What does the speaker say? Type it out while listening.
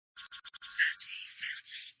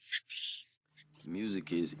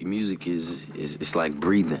Music is it's like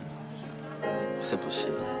breathing. Simple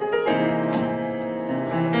shit.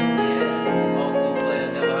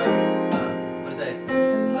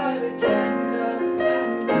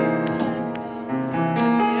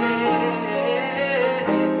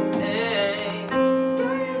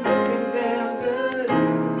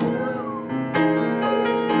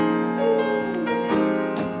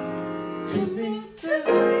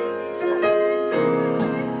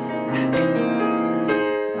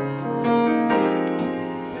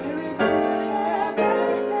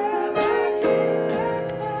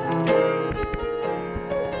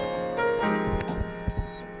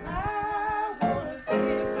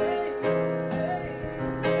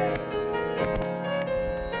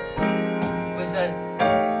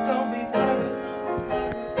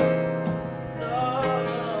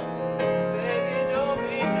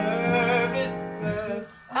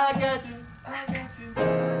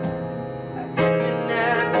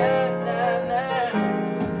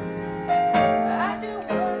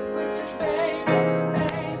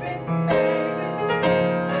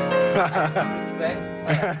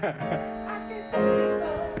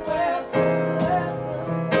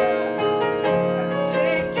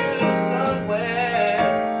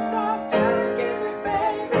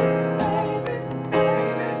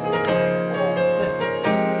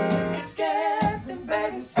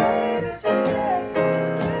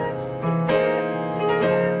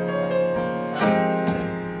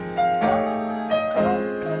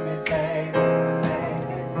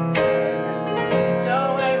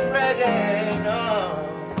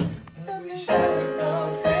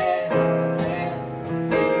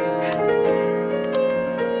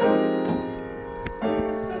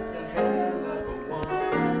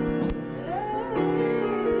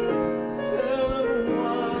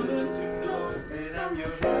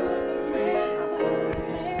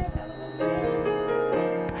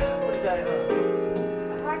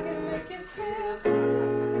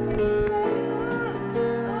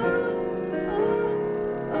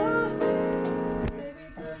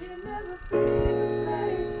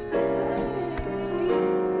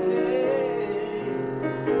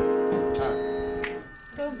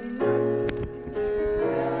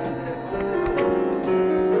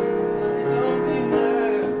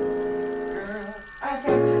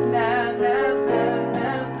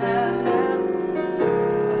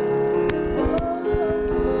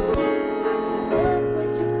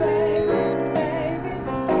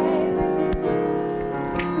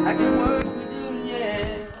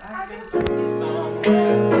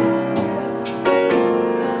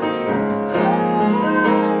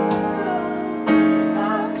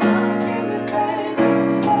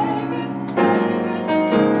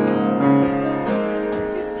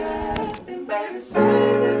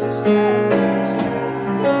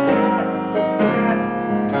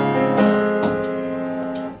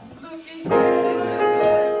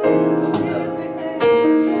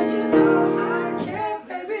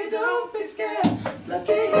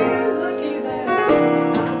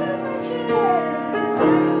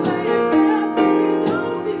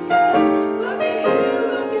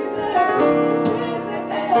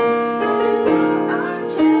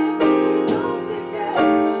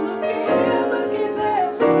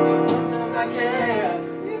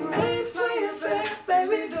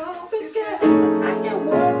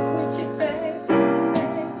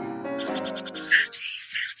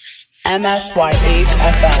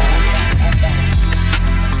 MSYH-FM.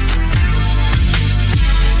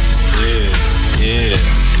 Yeah.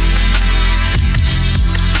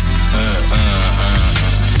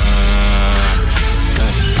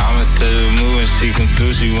 I'ma say the move and she come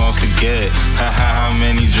through, she won't forget. How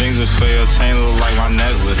many drinks before your chain look like my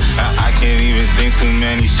necklace? I can't even think too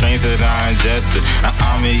many strains that I ingested.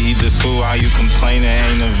 I'ma eat this food while you complain it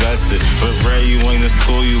ain't invested. But Ray, you ain't this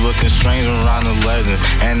cool, you looking strange around the legend.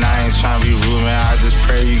 And I ain't tryna be rude, man, I just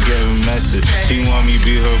pray you get a message. She want me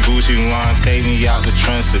be her boo, she wanna take me out the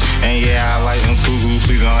trenches. And yeah, I like them cuckoo,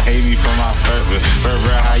 please don't hate me for my purpose. But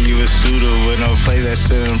Ray, how you a shooter with no play, that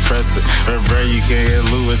shit impressive. But Ray, you can't get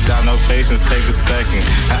loot without no patience, take a second.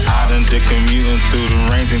 I done did commuting through the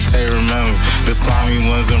rain, think they remember. The slimy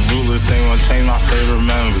ones and rulers, they won't change my favorite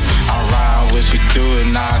members. I ride with you through it,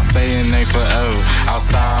 now I say it ain't forever.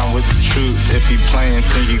 Outside with the truth, if he playing,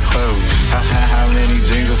 think he clever. How many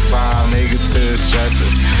jingles fire, make it to the stretcher?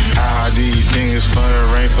 How hard do you think it's for the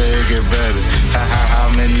rain for it get better? How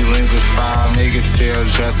many links with fire, make it to your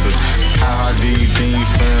dresser? How hard do you think you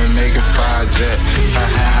finna make it fire jet?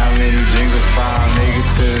 How many jingles fire, make it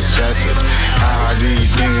to the stretcher? How hard do you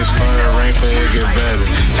think it's for the rain for it get better?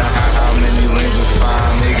 How many links with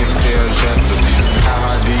fire, make it to your dresser? How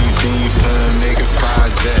hard do you think you finna make it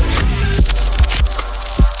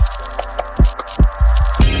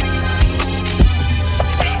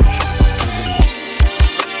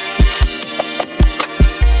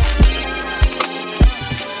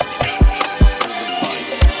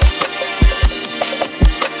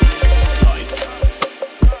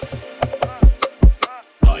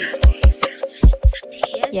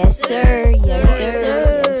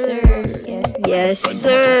Yes,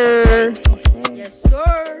 sir. Yes,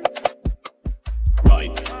 sir.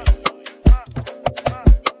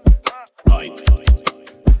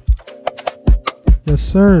 Yes,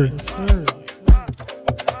 sir.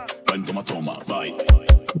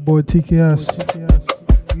 Your boy TKS.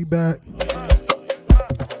 We back.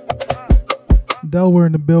 Delaware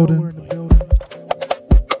in the building.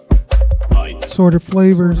 Assorted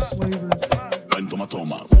flavors.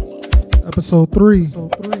 Episode 3.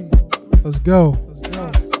 Let's go.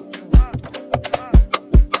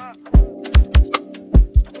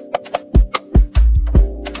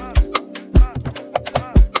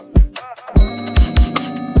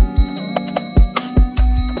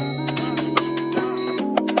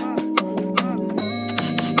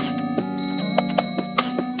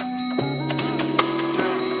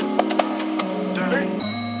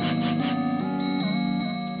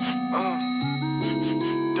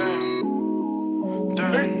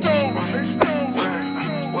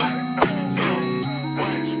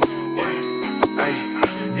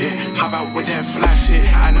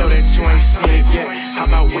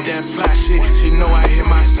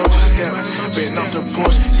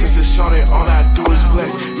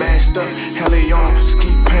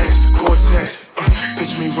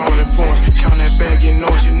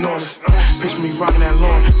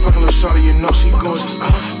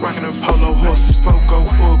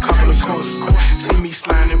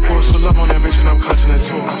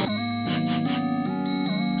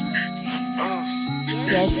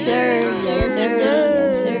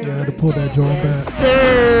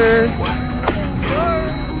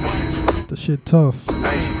 Tough.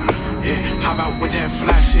 How about with that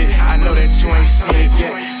fly shit? I know that you ain't seen it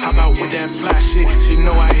yet. How about with that fly shit? She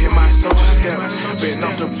know I hit my soldier step. Been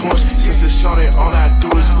off the porch since it started. All I do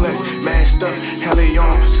is flex. Masked up, heli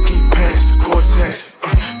on, ski pants, Gore-Tex.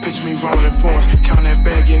 Pitch me rolling in forms. Count that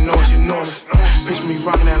bag, you know it's enormous. Pitch me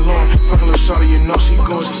rocking that lawn. Fuck a little shorty, you know she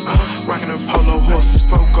gorgeous. Rocking her polo horses.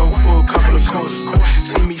 Foco full, couple of coasters.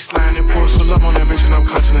 See me sliding in Porsche. So love on that bitch and I'm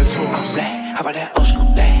clutching the tour. How about that old school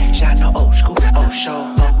black? Shot no old school, old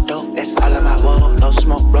show, no dope, that's all of my wall. No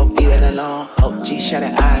smoke, broke, eat it alone. OG shut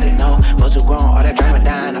it, I didn't know. Most who grown, all that drama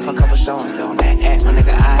dying off a couple songs. Still on that act, my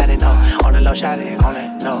nigga, I didn't know. On the low, shot it, on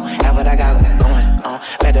it, no. Have what I got going on.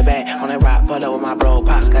 Back to back, on that rock, pull up with my bro.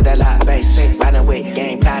 Pops got that lot, bass, sick, riding with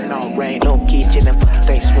game, plotting on rain. Low key, chillin', fucking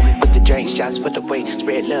things, moving with the drink, shots for the weight.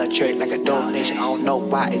 Spread love, church like a donation. I don't know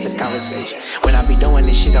why, it's a conversation. When I be doing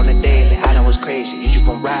this shit on the daily, I know it's crazy. You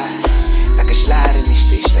gon' ride. I can slide in these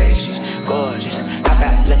street stations, gorgeous. How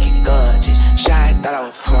about looking gorgeous? Shy, thought I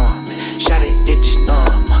was forming. Shot it, did just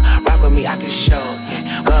normal. Rock with me, I can show you.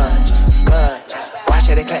 Gorgeous, gorgeous. Watch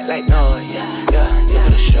how they clap like noise. Yeah, for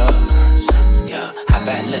the show. Yeah, how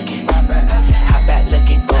about looking? How about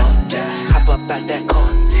looking gorgeous? Hop up out that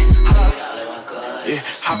court. Yeah,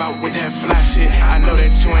 how about with that fly shit? I know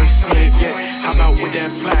that you ain't seen it yet. How about with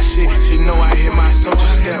that fly shit? She know I hit my soldier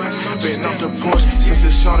step. Been off the porch since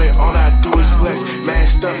it started. All I do is flex.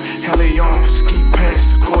 Masked up, heli on, ski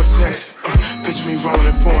pants, Gore-Tex. Pitch me rolling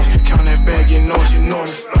in forms. Count that bag, you know it's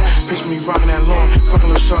enormous. Pitch me rocking that lawn. Fuck a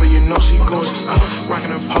little shorty, you know she gorgeous.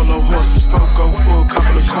 Rocking her polo horses. Foco full,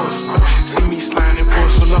 couple of coasters. See me sliding in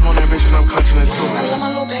Porsche. So love on that bitch and I'm clutching the tour. I love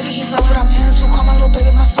my little baby, he love what I'm into. Call my little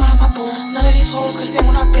baby my smile, my boo. None of these hoes could stand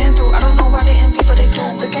what I've been through. I don't know why they envy, but they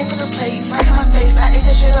do. The game for the plate, right in my face. I ate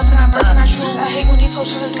that shit up and I burnt and I chew. I hate when these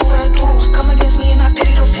hoes try to do what I do. Come against me and I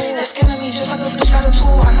pity the fool. They're skinning me just like a bitch got a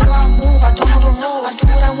tool. I know how I move, I don't know the rules. I do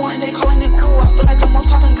what I want and they calling it cool. I feel like the most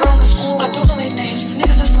poppin' girl in the school. I don't know their names,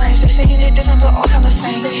 niggas is lame. They saying they different but all sound the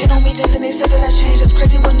same. They hit on me thinking they said that I changed. It's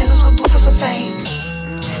crazy what niggas would do for some fame.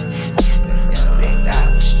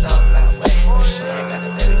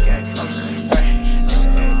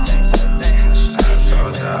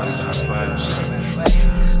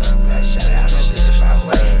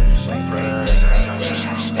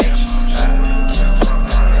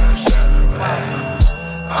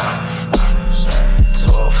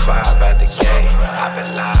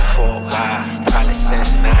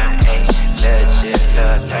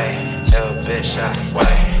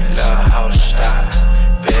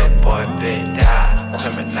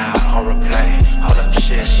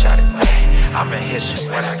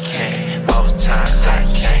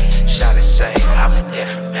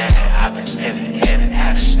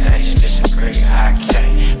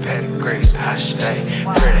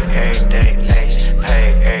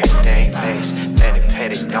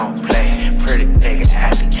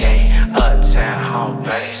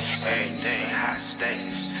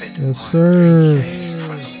 Yes, sir.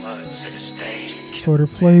 Assorted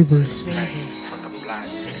flavors. That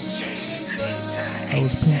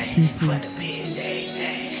was Pink Seafood.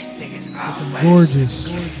 Looking gorgeous.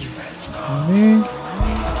 You know what I mean?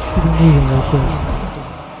 Let's keep it moving real quick.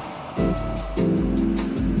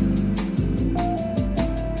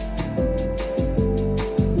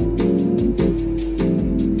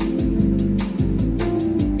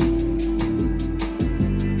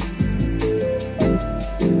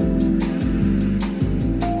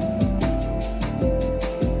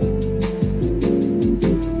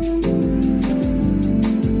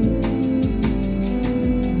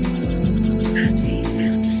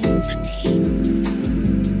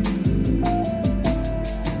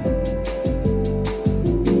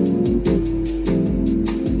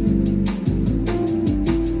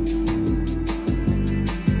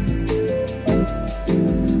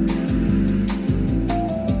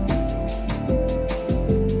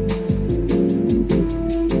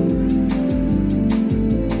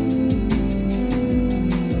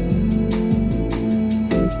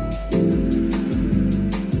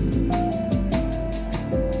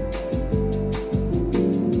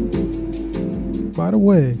 By the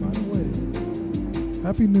way,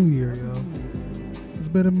 Happy New Year, yo. It's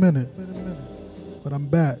been a minute, but I'm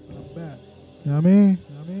back. You know what I mean?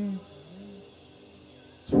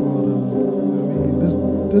 It's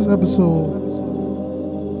for this episode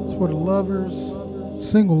is for the lovers,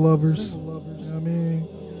 single lovers. You know what I mean?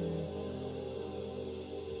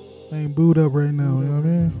 I ain't booed up right now. You know what I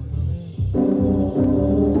mean?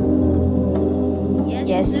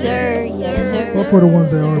 Yes, sir. Yes, sir. But for the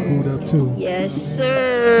ones that are booed up too. Yes,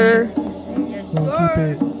 sir. Gonna keep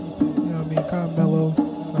it, you know what I mean, kind of mellow,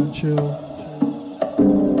 kind of chill.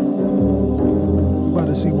 We about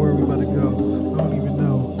to see where we about to go. I don't even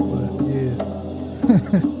know, but yeah.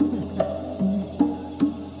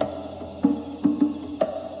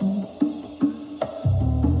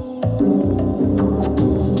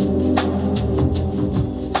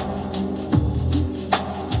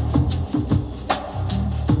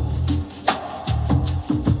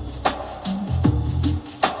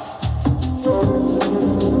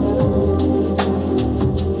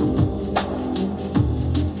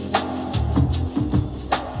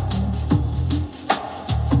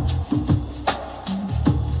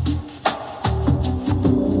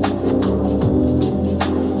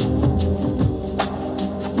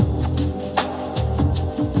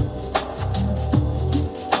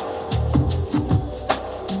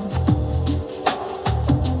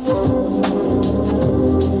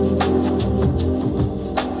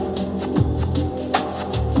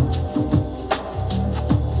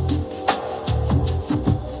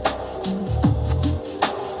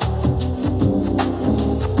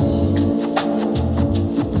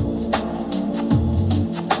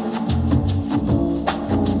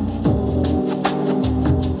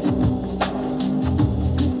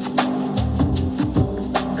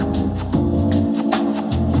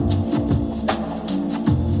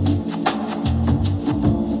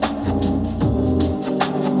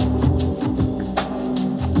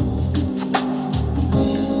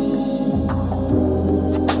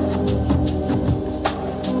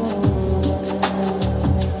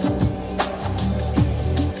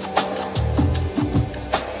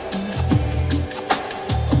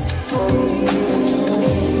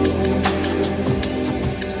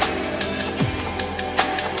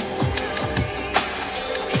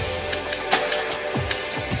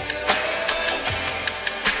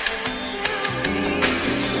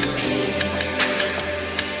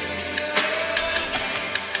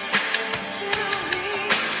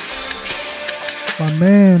 My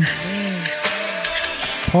man,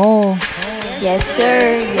 Paul. Yes,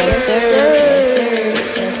 sir. Yes,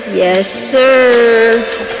 sir. Yes, sir.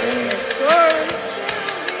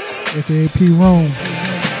 AKA P. Rome.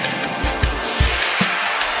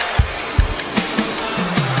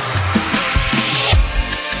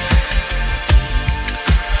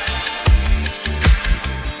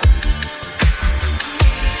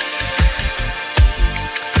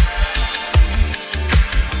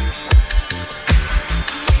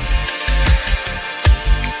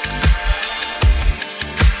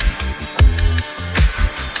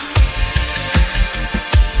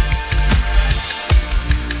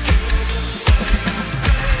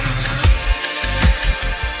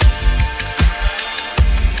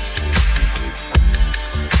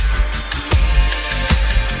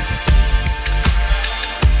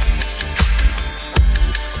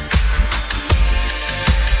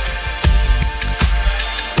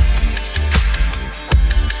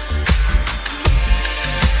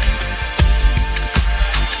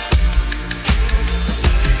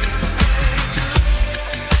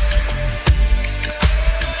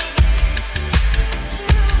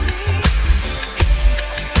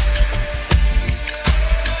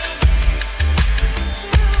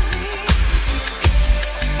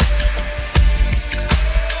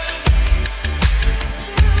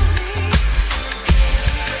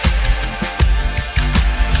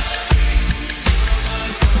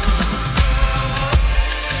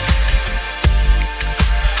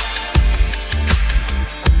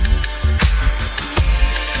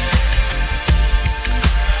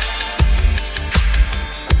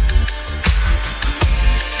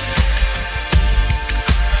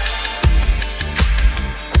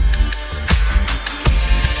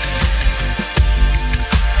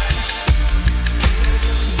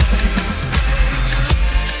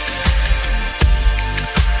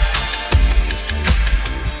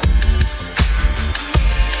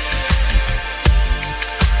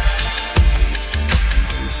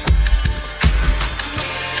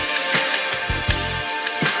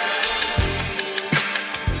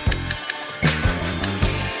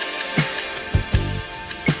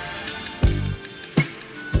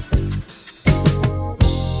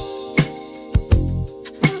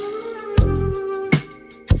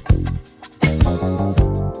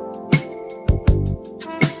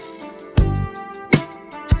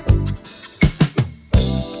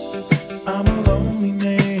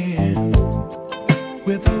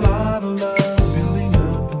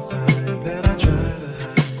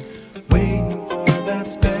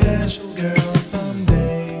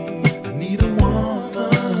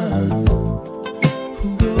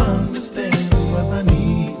 understand what my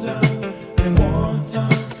needs are and wants are.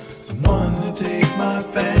 Someone to take my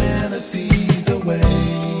fantasies away.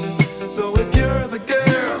 So if you're the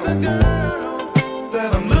girl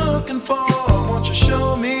that I'm looking for, won't you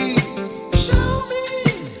show me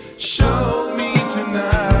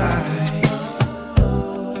tonight?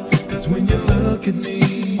 'Cause when you look at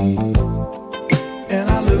me and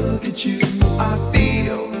I look at you, I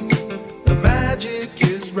feel the magic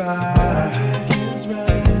is right.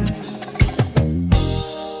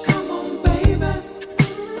 Come on, baby,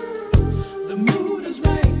 the mood is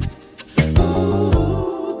right.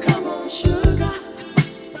 Ooh, come on, sugar,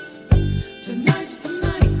 tonight's the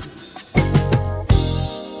night.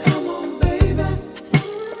 Come on, baby,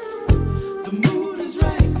 the mood is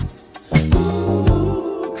right.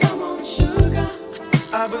 Ooh, come on, sugar.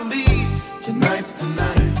 I believe tonight's the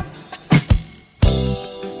night.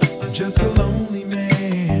 I'm just a lonely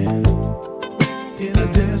man in a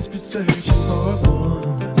desperate search for a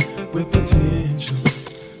woman with potential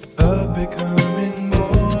of becoming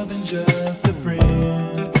more than just a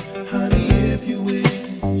friend. Honey, if you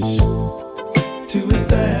wish to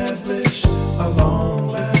establish a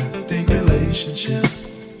long-lasting relationship,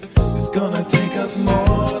 it's gonna take us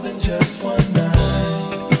more than just one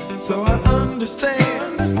night. So I understand.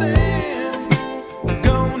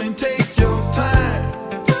 Go on and take your time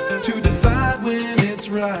to decide when it's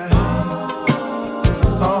right.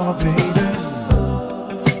 Oh, baby,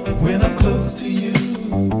 when I'm close to you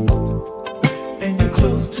and you're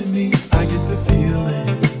close to me, I get the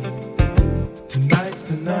feeling tonight's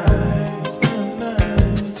the night.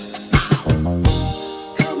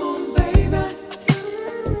 Come on, baby,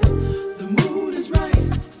 the mood is right.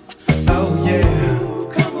 Oh, yeah. Ooh,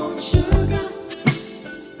 come on, sugar,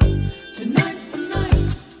 tonight's the night.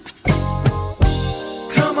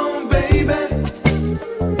 Come on, baby,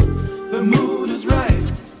 the mood is right.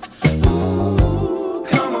 Ooh,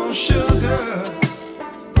 come on, sugar,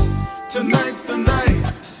 tonight's the night.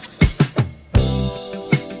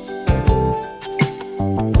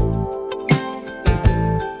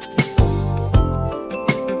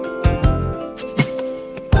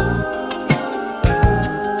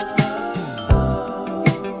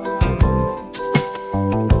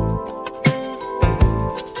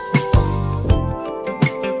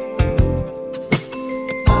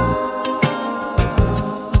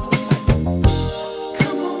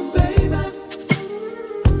 Come on, baby,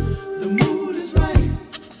 the mood is right.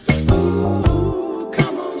 Ooh,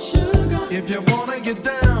 come on, sugar. If you wanna get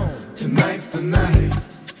down, tonight's the night.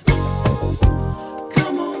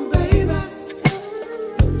 Come on, baby,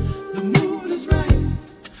 the mood is right.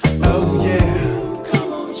 Oh, yeah. Ooh,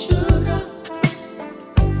 come on, sugar,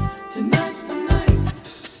 tonight's the night.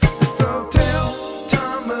 So tell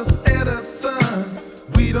Thomas Edison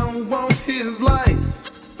we don't want his lights,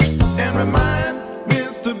 and remind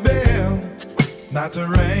Mr. Bell not to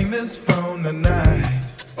ring this phone tonight.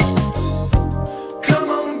 Come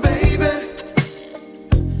on, baby,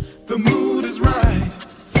 the mood is right.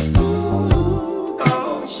 Ooh,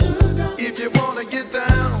 Oh, sugar. if you wanna get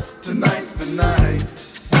down, tonight's the night.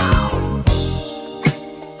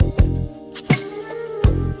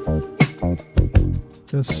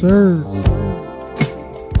 Yes, sir.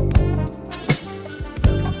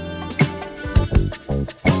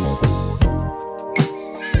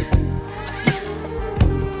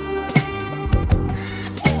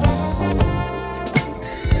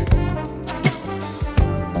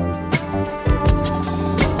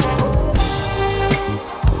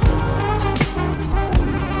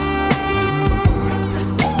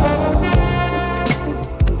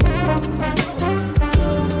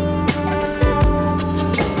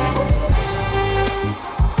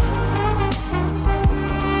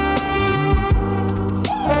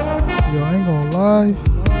 Yo, I ain't gonna lie.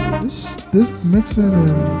 This mixing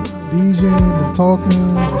and DJing and talking,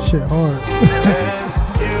 this shit hard.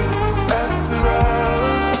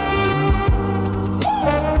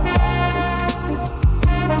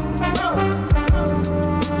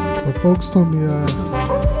 But folks told me I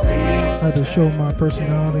had to show my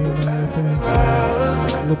personality and everything,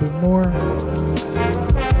 so a little bit more.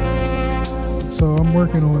 So I'm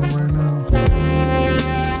working on it right now.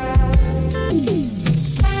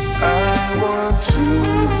 I want you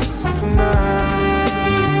tonight,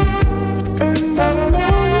 and I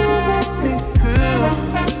know you want me to.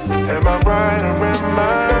 Am I right or am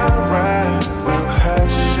I right? We'll have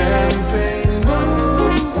champagne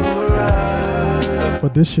alright.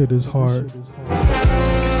 But this shit is hard.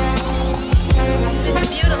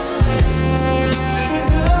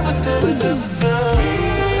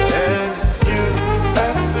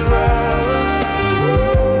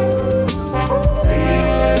 Me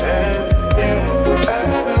and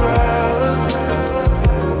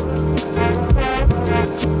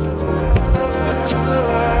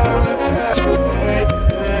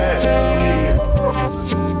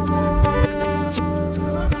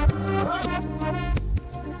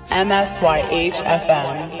MSYH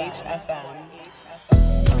FM.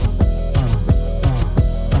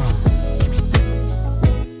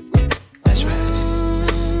 That's right.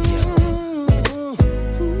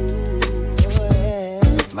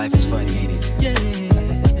 Life is funny, ain't it? Yeah.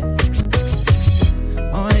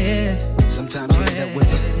 Oh yeah. Sometimes you end up with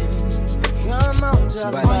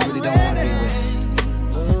somebody you really don't want to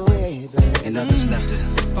be with, and others left to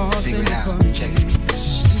figure it out. Check it.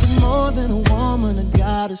 More than a woman, a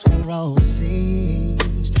goddess for all to see.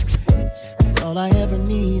 All I ever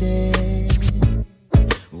needed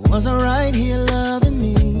was her right here loving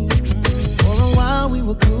me. For a while we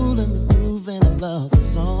were cool in the groove and our love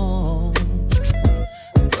was on.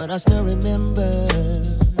 But I still remember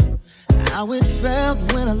how it felt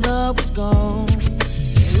when our love was gone.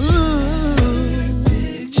 Ooh,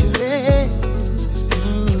 picture it.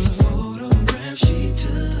 Was a photograph she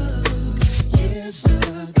took years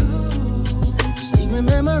ago. Secret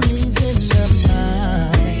memories in her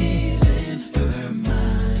mind.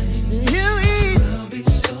 You will be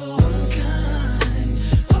so unkind.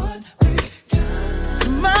 Heartbreak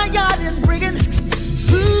time. My God is bringing.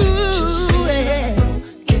 Ooh, yeah.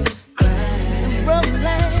 Broken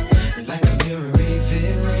land. Like a mirror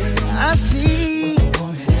revealing. I see you.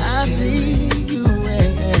 Oh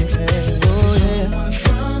yeah.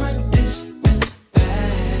 From a distant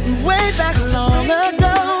past. Way back long ago.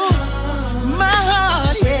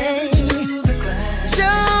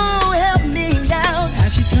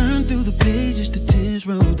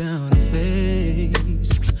 Roll down her face.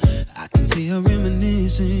 I can see her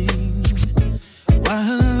reminiscing why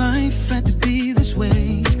her life had to be this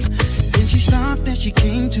way. Then she stopped and she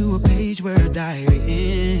came to a page where her diary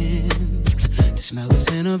ends. To smell the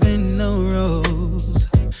scent of an rose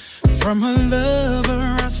from her lover,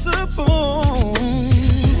 I suppose.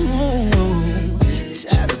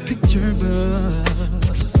 Tired of picture book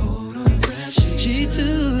was a photograph she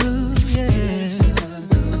took, yeah.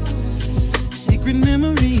 Secret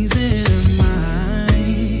memories in her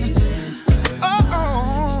mind.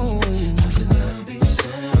 Oh,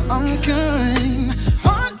 unkind.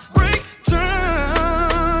 Heartbreak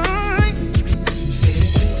time.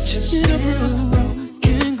 Just a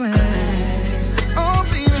broken glass. Oh,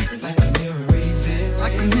 baby. Like a mirror revealing.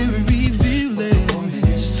 Like a mirror revealing.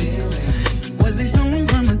 Was there someone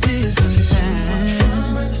from a distance?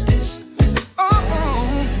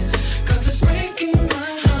 Cause it's breaking my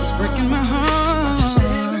heart. It's breaking my heart.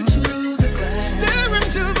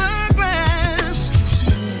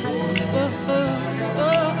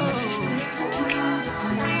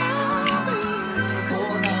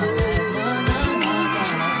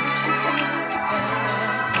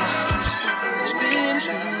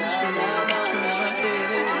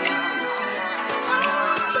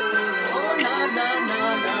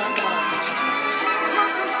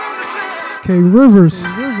 Okay, Rivers.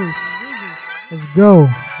 Let's go.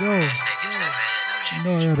 You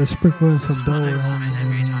know I gotta sprinkle in some dough on it. You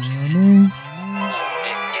know what I mean?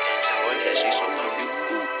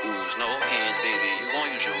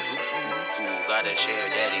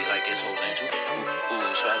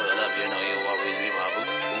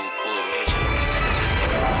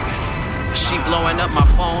 She blowing up my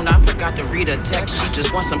phone, I forgot to read her text. She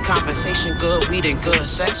just wants some conversation, good weed and good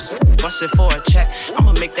sex. Bust it for a check,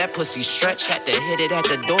 I'ma make that pussy stretch. Had to hit it at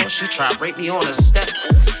the door, she tried rape me on a step.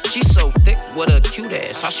 She so thick with a cute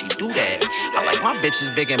ass, how she do that? I like my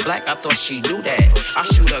bitches big and black, I thought she knew that. I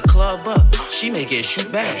shoot a club up, she make it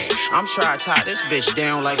shoot back. I'm trying to tie this bitch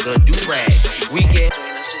down like a do-rag. We get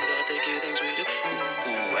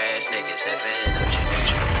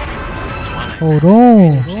hold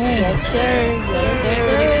on. Yes, sir.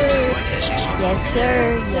 Yes,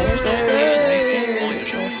 sir. Yes, sir. Yes,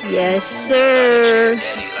 sir. Yes, sir.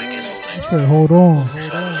 I said, hold on.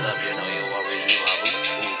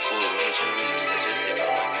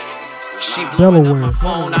 She blowing up my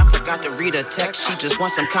phone, I forgot to read her text. She just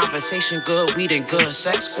wants some conversation, good weed and good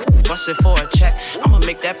sex. Bust it for a check, I'ma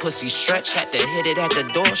make that pussy stretch. Had to hit it at the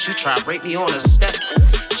door, she tried rape me on a step.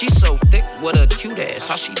 She so thick with a cute ass,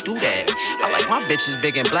 how she do that? I like my bitches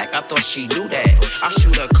big and black, I thought she knew that. I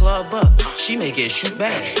shoot a club up, she make it shoot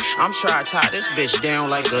back. I'm trying to tie this bitch down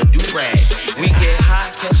like a do-rag. We get high,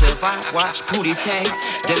 catch a vibe, watch Pootie Tang.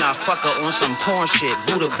 Then I fuck her on some porn shit,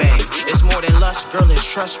 Buddha bang. It's more than lust, girl, it's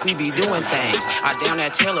trust, we be doing things. I down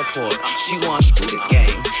that teleport, she want screw the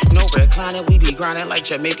game. No reclining, we be grinding like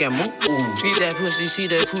Jamaican moot. Ooh, beat that pussy, see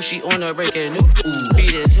the coochie on the breaking new. Ooh,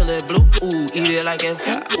 beat it till it blue. Ooh, eat it like it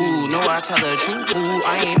food. Ooh, no, I tell the truth. Ooh,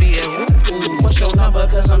 I ain't being rude. Ooh, what's your number?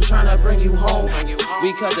 Cause I'm tryna bring you home.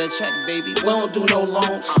 We cut the check, baby. We don't do no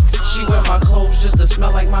loans. She wear my clothes just to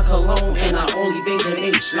smell like my cologne. And I only bathe in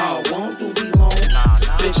apes. Nah, won't do we won't.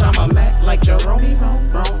 Bitch, I'm a Mac like Jerome.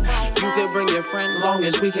 You could bring your friend long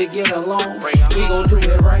as we could get along. We gon' do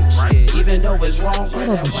it right, even though it's wrong. Shout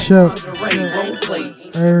out to Shep,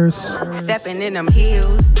 Eris, stepping in them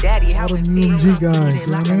heels, daddy, how it feel? UMG guys, you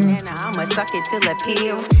know what I mean? I'ma suck it till it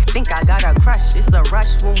peel. Think I got a crush, it's a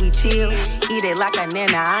rush when we chill. Eat it like a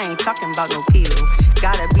nana, I ain't talking about no pill.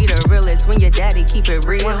 Gotta be the realest when your daddy keep it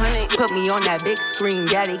real. Put me on that big screen,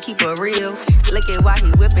 daddy keep it real. Look at why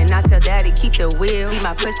he whipping, I tell daddy keep the wheel. Eat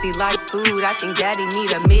my pussy like food, I think daddy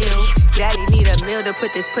need a meal. Daddy need a meal to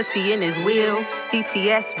put this pussy in his wheel.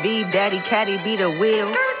 TTSV, daddy caddy be the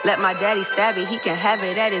wheel. Let my daddy stab it, he can have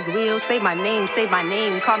it at his will. Say my name,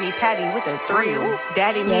 call me Patty with a thrill.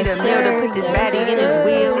 Daddy need a meal to put this baddie in his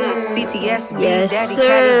wheel. CTSV, daddy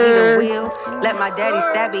caddy be the wheel. Let my daddy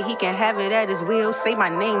stab it, he can have it at his will. Say my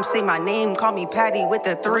name, call me Patty with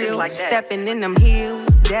a thrill. Stepping in them heels,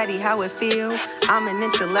 daddy how it feel. I'm an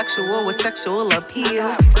intellectual with sexual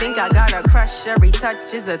appeal. Think I got a crush, every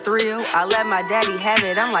touch is a thrill. I let my daddy have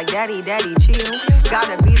it, I'm like daddy chill.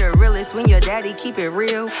 Gotta be the realest when your daddy keep it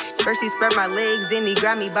real. First he spread my legs, then he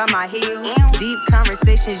grabbed me by my heels. Deep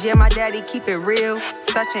conversations, yeah, my daddy keep it real.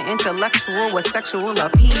 Such an intellectual with sexual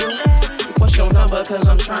appeal. What's your number? Cause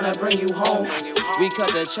I'm tryna bring you home. We cut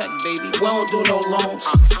the check, baby, we don't do no loans.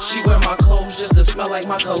 She wear my clothes just to smell like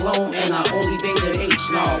my cologne. And I only bang the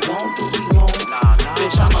H, nah, won't do we long.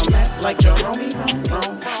 Bitch, I'm a Mac like Jerome.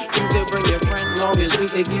 You could bring your friend long as we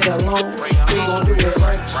could get along. We gon' do it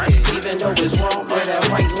right, even though it's wrong. Wear that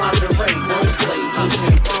white lingerie, don't play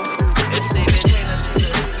Asian phone. It's the between us two, you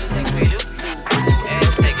think we do?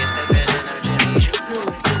 Ass niggas steppin' in them Jimmy shoes.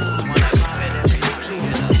 When I climb it every time she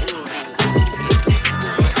hit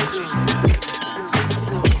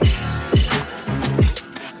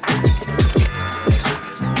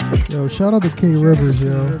Yo, shout out to K Rivers,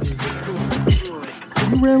 yo.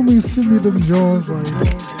 You randomly sent me them Jones like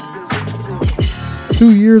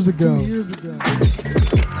 2 years ago.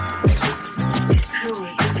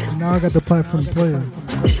 And now I got the platform to play it.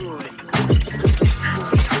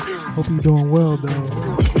 Hope you doing well, though.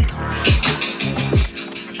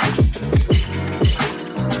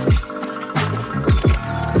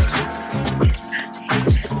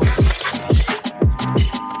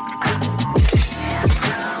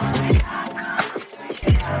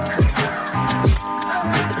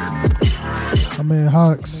 Man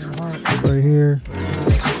Hawks right here.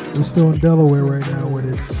 We're still in Delaware right now with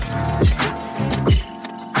it.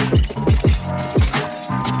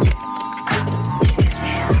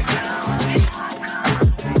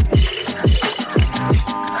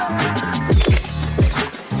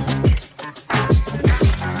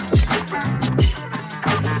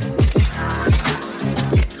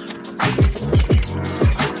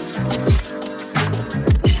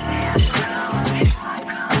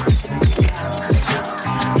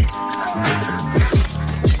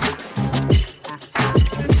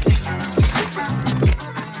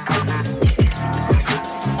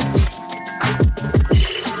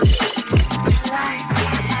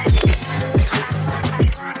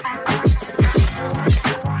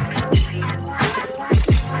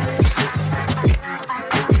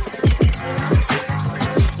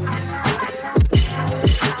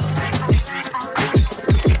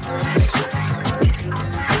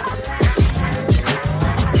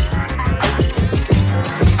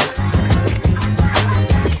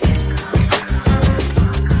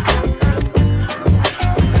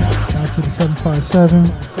 To the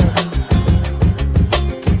 757,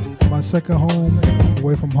 my second home,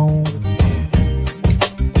 away from home.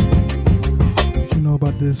 What you know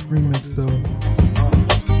about this remix though?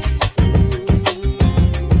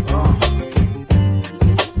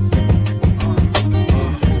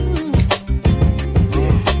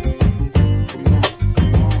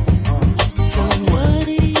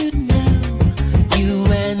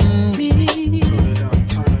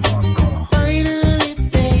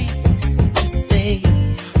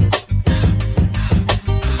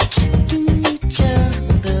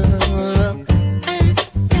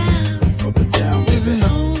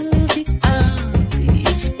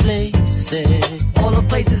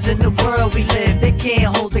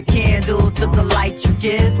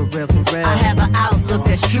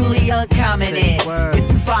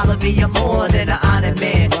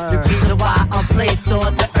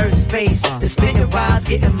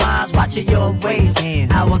 Your ways,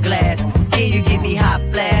 hourglass. Then you give me hot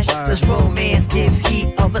flash. Let's romance, give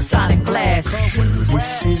heat of a sonic glass. So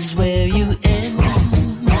this is where you end.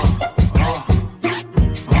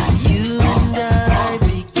 You and I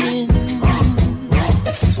begin.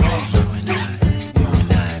 This is where you and I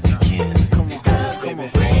begin. Come on, baby.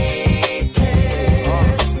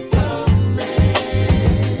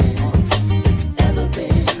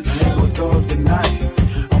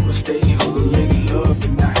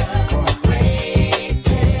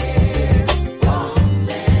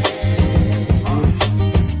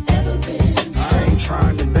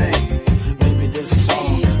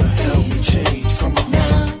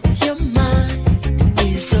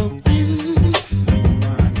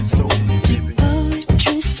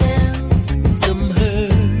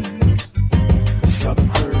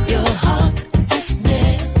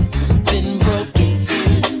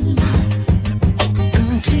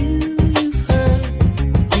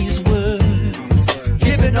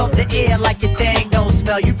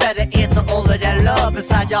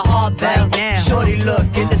 your heart back now. Shorty, look,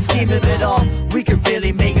 in the scheme of it all, we can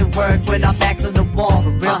really make it work when our backs on the wall. For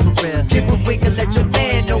real, for real. Give a wink and let your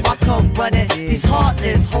man know I come running. He's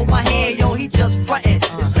heartless, hold my hand, yo, he just frontin'.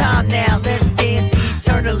 It's time now, let's dance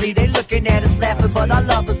eternally. They looking at us laughing, but our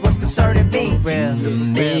love is what's concerning me. Real. The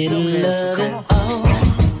middle of it all.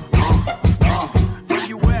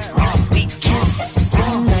 We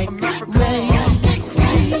kissing like rain.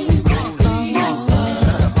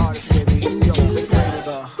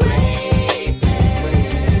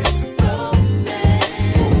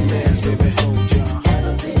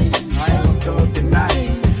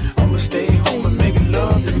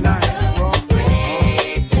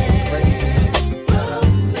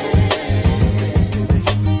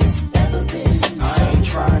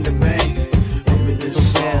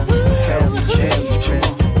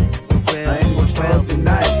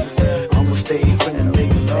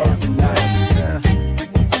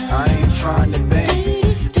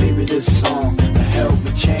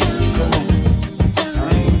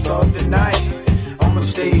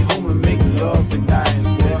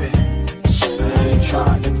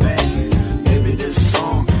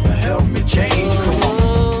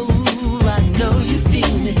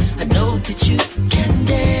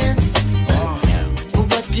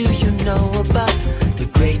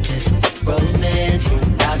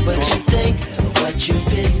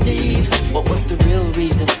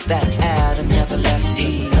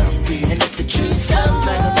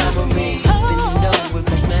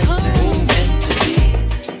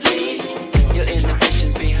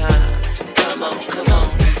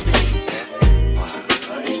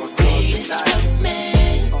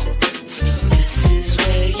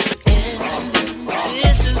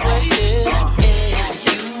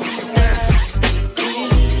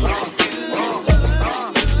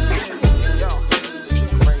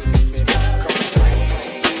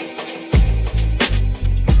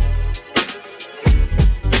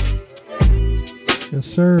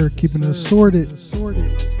 Sir, keeping it assorted.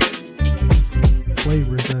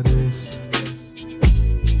 Flavors, that is.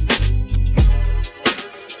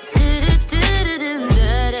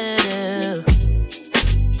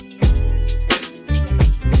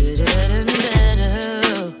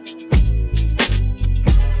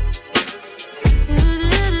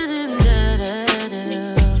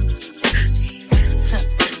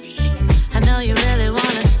 I know you really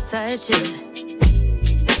wanna touch it.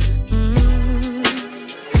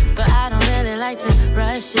 To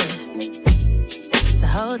rush it, so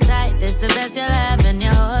hold tight. This the best you'll have in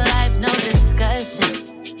your whole life, no discussion.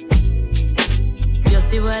 You'll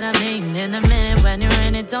see what I mean in a minute. When you're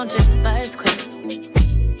in it, don't trip, buzz quick.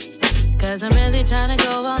 Cause I'm really trying to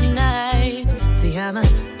go all night. See, I'm a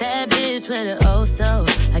bad bitch with an oh-so.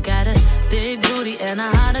 I got a big booty and a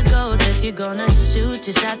heart of gold. If you're gonna shoot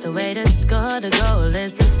your shot, the way to score the goal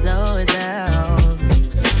is to slow it down.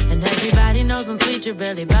 And everybody knows I'm sweet, you're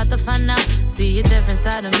really about to find out. See a different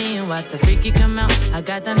side of me and watch the freaky come out. I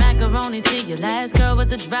got the macaroni, see your last girl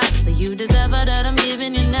was a drop. So you deserve all that I'm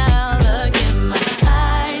giving you now. Look in my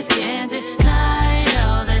eyes, can't deny,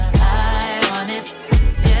 know that I want it.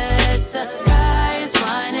 Yeah, it's a prize,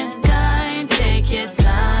 wine and dine, take your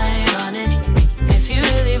time on it. If you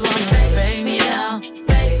really wanna break me down,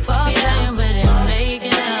 fall playing with it, make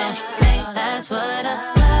it out. That's what I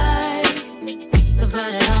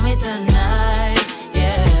put it on me tonight,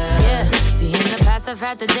 yeah. See, in the past I've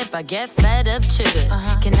had to dip, I get fed up, triggered.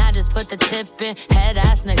 Can I just put the tip in? Head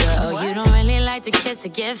ass nigga. Oh, you don't really like to kiss or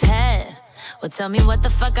give head? Well, tell me what the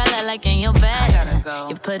fuck I look like in your bed.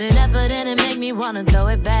 You put an effort in and make me wanna throw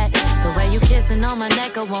it back. The way you kissing on my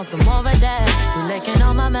neck, I want some more of that. You licking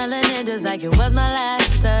on my melanin just like it was my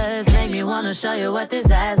last. Make me wanna show you what this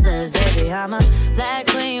ass does. Baby, I'm a black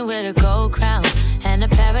queen with a gold crown and a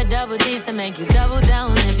pair of double D's to make you double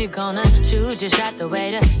down. If you're gonna shoot your shot, the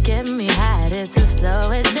way to get me high is to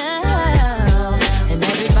slow it down. And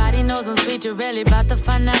everybody knows I'm sweet, you're really about to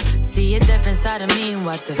find out. See a different side of me and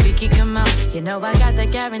watch the freaky come out. You know I got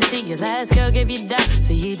that guarantee, your last girl give you doubt.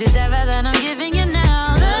 So you deserve all that I'm giving you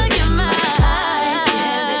now. Look in my eyes,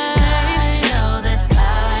 can't deny, know that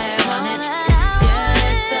I want it. Yeah,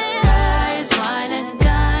 it's a prize, wine and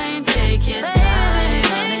dine, take your time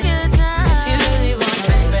on it. If you really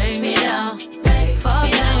wanna break me down, fall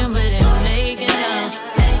playing with it, make it out.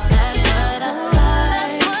 That's what I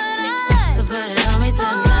like, so put it on me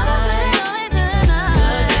tonight. Wine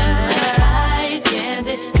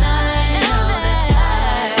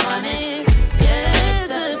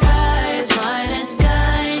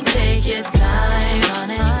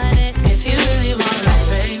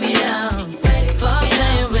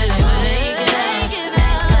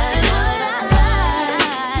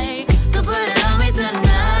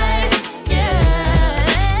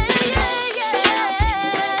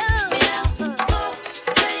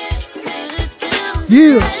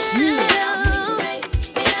Yeah.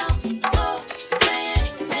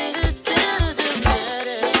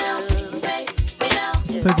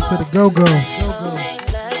 Let's take it to the go-go.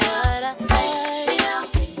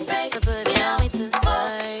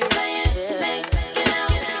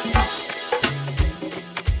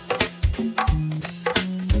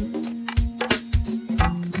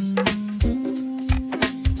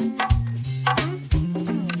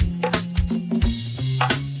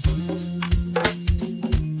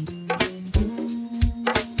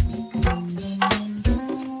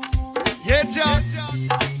 Yeah, Jock.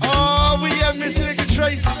 Oh, we have Miss Nigga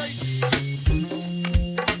Tracy.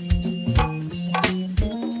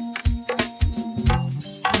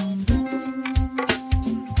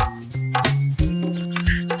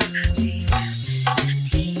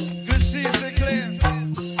 Good to see you, Sinclair.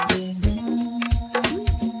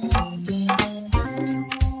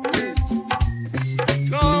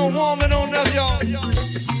 Go on, warm it on up, y'all.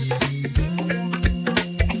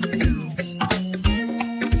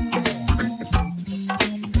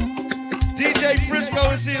 DJ Frisco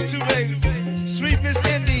is here too, baby. Sweet Miss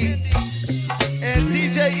Indy. And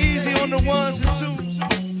DJ Easy on the ones and twos.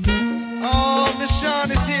 Oh, Miss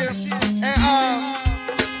Sean is here. And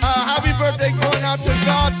happy birthday going out to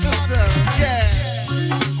God's sister. Yeah.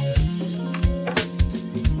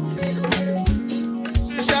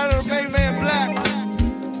 Shout out to Main Man Black.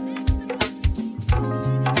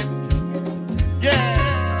 Yeah.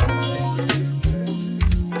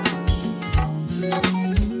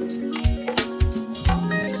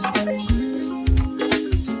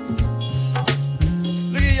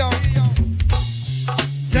 Look at y'all.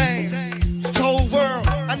 Damn, it's a cold world.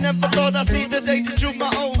 I never thought I'd see the day that you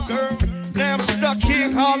my old girl. Now I'm stuck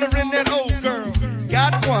here hollering that old girl.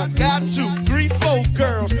 Got one, got two, three, four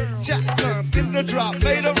girls. Shotgun in the drop,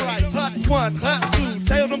 made a right. Hut one, hut two.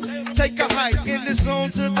 Tell them take a hike in the zone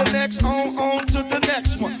to the next, on to the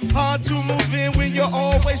next one. Hard to move in when you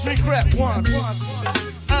always regret one.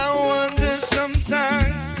 I wonder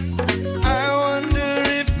sometimes, I wonder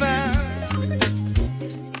if I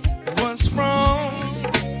was wrong.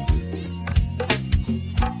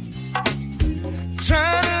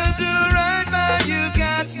 Trying to do right by you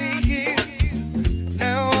got me here.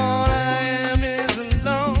 Now all I am is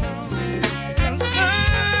alone.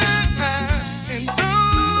 And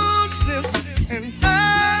those lips, and I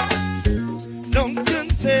don't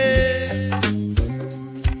compare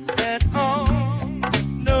at all.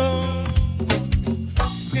 No.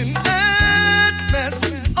 In that mess,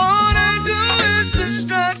 all I do is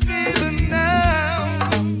distract me. But now,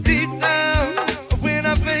 deep down, when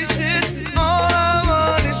I face it, all I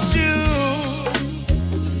want is you.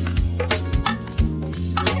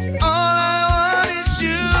 All I want is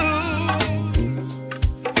you.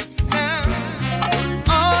 Now,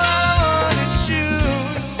 all I want is you.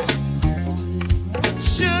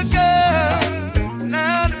 Sugar,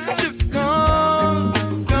 now that you're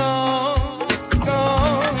gone, gone.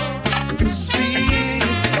 Sweet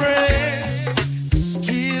friend is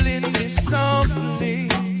killing me softly.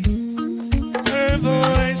 Her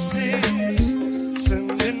voice is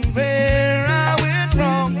sending where I went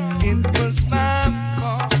wrong. It was my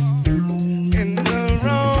fault. In the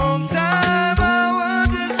wrong time, I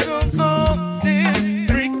wonder so often.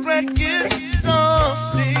 Regret gets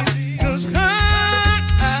exhausting. 'Cause her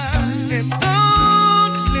eyes and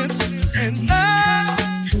those lips and I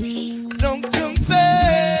don't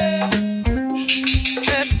compare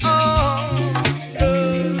at all.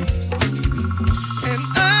 And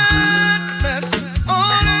that mess,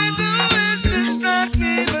 all I do is distract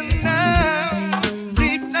me. But now,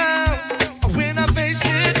 deep down, when I face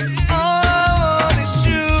it, all I want is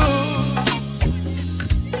you.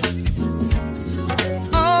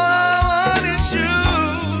 All I want is you.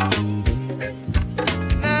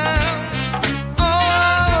 Now, all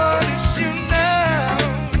I want is you now.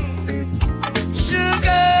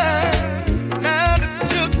 Sugar, now that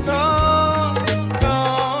you're gone,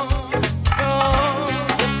 gone.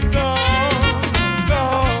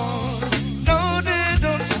 No, they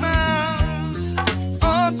don't smile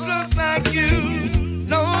or look like you.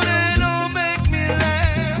 No, they don't make me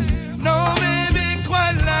laugh. No, baby,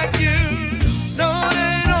 quite like you. No,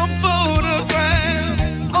 they don't photograph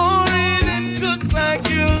or even cook like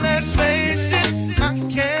you. Let's face it, I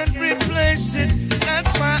can't replace it.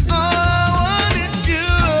 That's why all I want is you.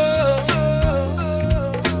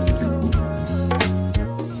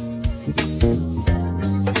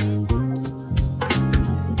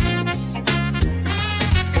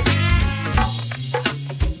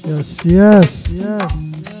 Yes.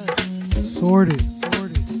 Sorted.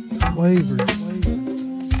 Flavors.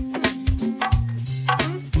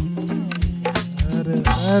 That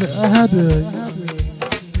I had to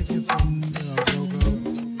stick in some, go-go.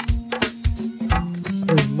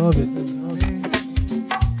 I love it.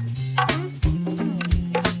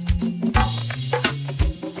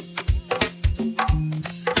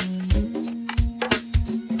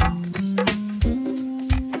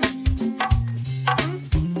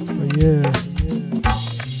 But yeah,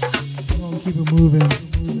 I'll keep it moving.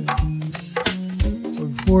 But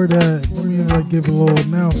before that, let me give a little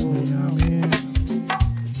announcement, you know what I mean?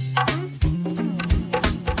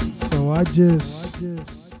 So I just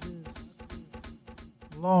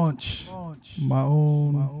launched my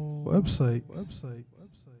own website,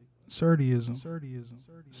 Certyism, CERTYISM.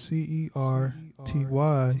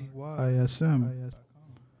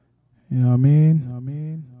 You know what I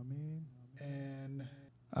mean? And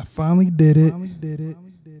I finally did it.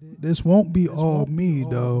 This won't be all me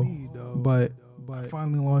though, but I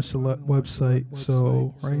finally launched the website.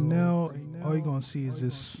 So right now, all you're gonna see is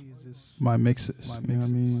just my mixes. You know what I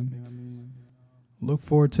mean? Look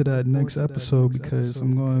forward to that next episode because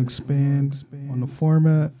I'm gonna expand on the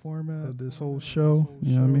format of this whole show.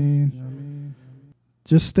 You know what I mean?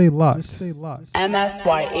 Just stay locked.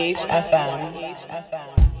 MSYHFM.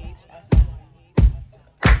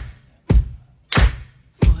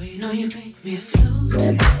 Boy, you know you make me float.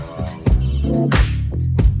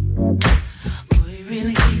 Boy, you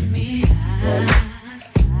really keep me high.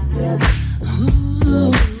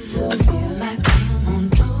 Ooh, I feel like I'm on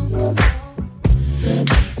dope.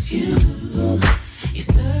 It's you. You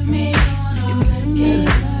serve me on a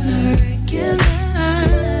regular.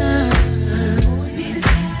 Boy, need to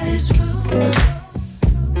tie this rope.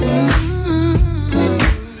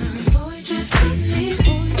 Before we drift any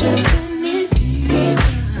deeper.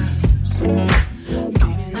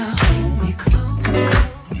 Baby, now hold me close.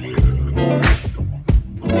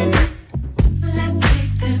 Let's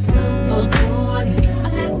take this overboard now.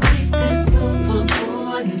 Let's take this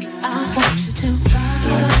overboard now. I want you to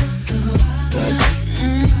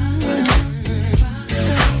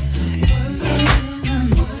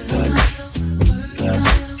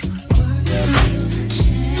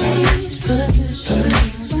change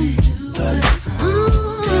positions.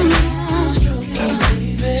 Stroke it,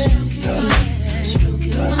 baby. Stroke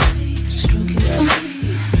it for me. Stroke it for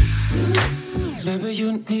me. Baby, you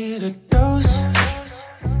need a dose.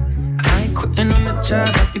 I ain't quitting on the job.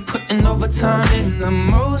 I be putting overtime in the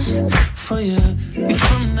most for you. You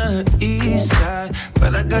from the east side,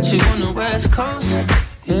 but I got you on the west coast.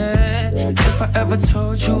 Yeah, if I ever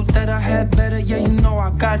told you that I had better, yeah, you know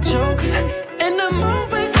I got jokes. And I'm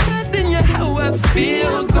always telling you how I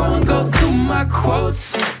feel. Go through my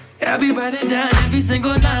quotes. I be writing down every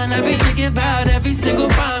single line. I be thinking about every single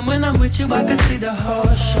rhyme. When I'm with you, I can see the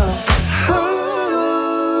whole show.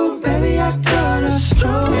 Oh, baby, I got a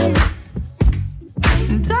stroke.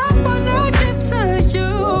 And I wanna give to you,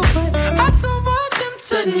 but I don't want them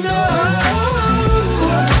to know.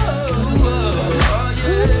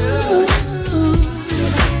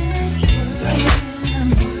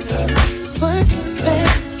 Work it, baby.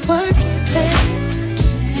 Work it, baby.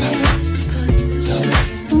 Change positions.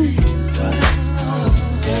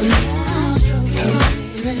 Stroke it,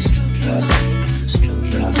 baby.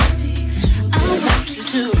 Stroke it for me. I want you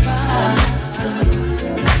to ride.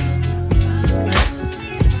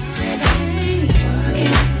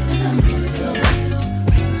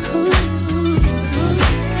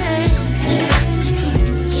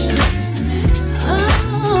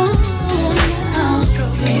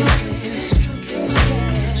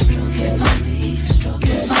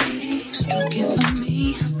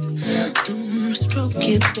 Stroke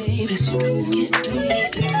it, baby, stroke it,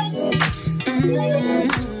 baby.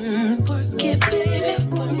 Work it, baby,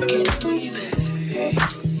 work it, baby.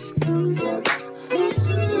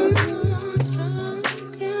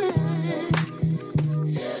 Stroke it.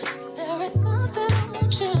 There is something I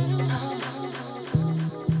want you to know.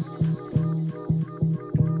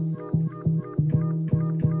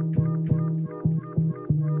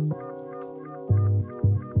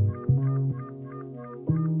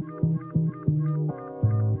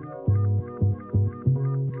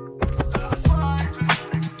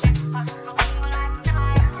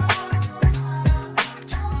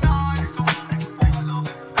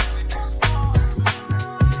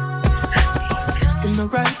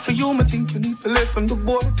 Right for you, I think you need to live from the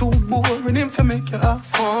boy too boring him for make you have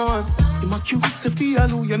fun. You my cute, say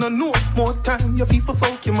feel you know more time your people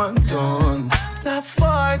folk your man done. Stop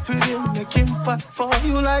fight with him, make him fight for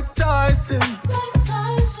you like Tyson.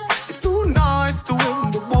 You're too nice to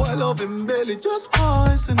him, the boy love him belly, just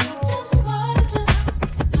poison.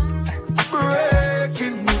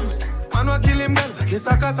 Breaking news, man wa kill him girl, guess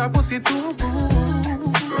I cause her pussy too good.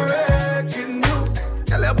 Breaking news.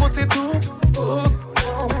 Girl, your pussy too good.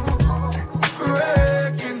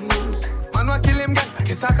 Breaking news. Man, wa kill him, girl.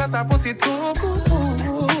 Kiss her 'cause her pussy too good.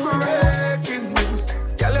 Breaking news.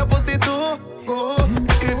 Girl, your pussy too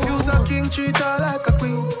good. If you's a king, treat her like a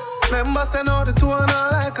queen. Remember, say no, the two and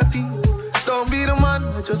her like a team. Don't be the man,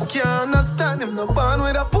 I just can't understand him. No born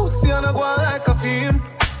with a pussy and a go like a film.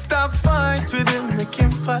 Stop fight with him, make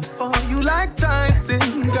him fight for you like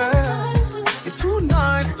Tyson, girl. You're too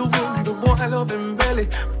nice to win, the boy love him belly.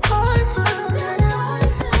 Poison.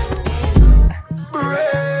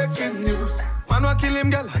 Breaking news. Man wa kill him,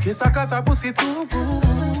 girl, I guess I 'cause her pussy too good.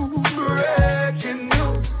 Breaking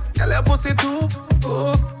news. Girl, your pussy too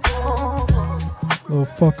good. Little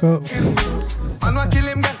fuck up. Man wa kill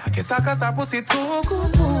him, girl, I guess I 'cause her pussy too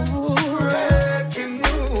good. Breaking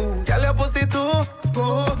news. Girl, your pussy too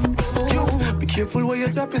good. You be careful where you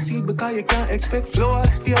drop your seed because you can't expect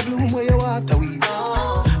flowers for your bloom where you water weed.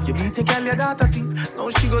 You beat your girl, your daughter seat. Now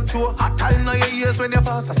she go through a hot time in your ears when you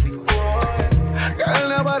fast asleep. Girl,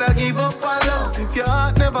 never give up on love. If your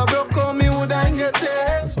heart never broke on me, would I get it?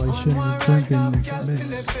 That's why you shouldn't be drinking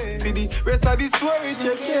mints. For the rest of the story,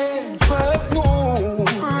 check it. 12 no.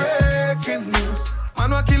 Breaking news.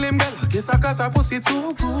 Man wa kill him, girl. I guess I 'cause her pussy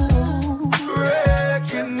too good.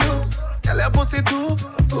 Breaking news. Girl, your pussy too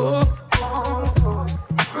good.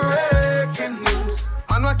 Breaking news.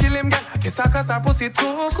 Man wa kill him, girl. I guess I 'cause her pussy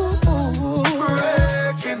too good.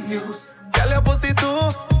 Breaking news. Girl, your pussy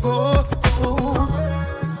too good.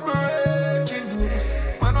 Breaking news.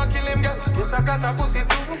 Man wa kill him, girl. I guess I 'cause her pussy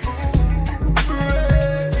too good.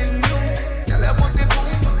 Breaking news. Girl, your pussy too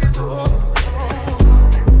good.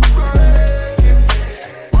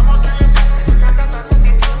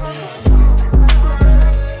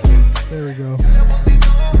 There we go.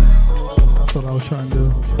 That's what I was trying to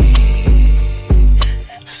do.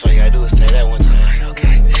 That's all you gotta do is say that one time.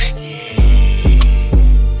 Okay.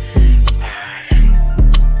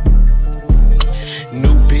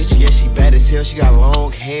 New bitch, yeah, she bad as hell. She got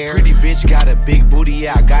long hair. Pretty bitch got a big booty,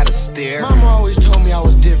 yeah, I gotta stare. Mama always told me I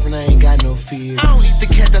was different, I ain't got no fear. I don't eat the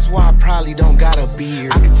cat, that's why I probably don't got a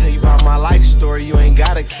beard. I can tell you about my life story, you ain't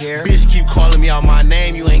gotta care. Bitch keep calling me out my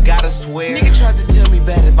name, you ain't gotta swear. Nigga tried to tell me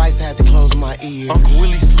bad advice, I had to close my ears. Uncle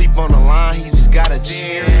Willie sleep on the line, he just gotta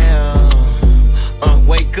chill.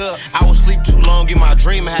 Wake up. I was sleep too long in my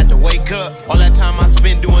dream, I had to wake up. All that time I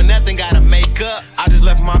spent doing nothing, gotta make up. I just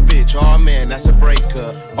left my bitch, oh man, that's a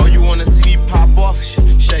breakup. Oh, you wanna see me pop off?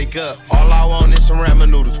 Shake up. All I want is some ramen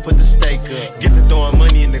noodles, put the steak up. Get to throwing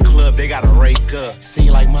money in the club, they gotta rake up.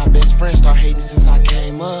 Seem like my best friend start hating since I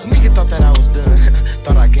came up. Nigga thought that I was done,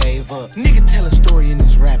 thought I gave up. Nigga tell a story in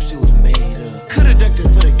his raps, it was made up. Could've ducked it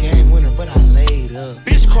for the game winner, but I laid up.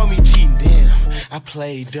 Bitch called me cheating, damn, I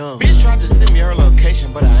played dumb. Bitch tried to send me her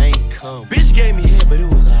location, but I ain't come. Bitch gave me head, but it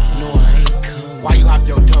was no, I ain't come. Why you hop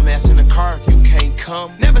your dumb ass in the car if you can't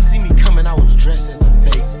come? Never see me coming, I was dressed as a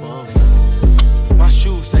fake bum. My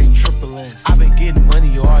shoes say triple S. I been getting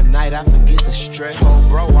money all night, I forget the stress. Told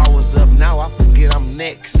bro I was up, now I forget I'm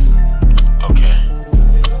next. Okay.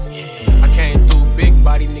 Yeah. I came through big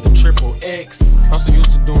body, nigga, triple X. I'm so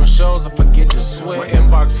used to doing shows, I forget to sweat. My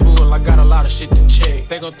inbox full, I got a lot of shit to check.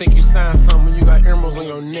 They gon' think you signed something when you got emeralds on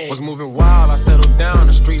your neck. Was moving wild, I settled down,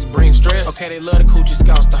 the streets bring stress. Okay, they love the coochie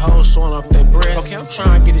scouts, the hoes showing off their breasts. Okay, I'm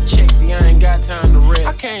trying to get a check, see, I ain't got time to rest.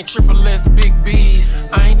 I can't triple S, big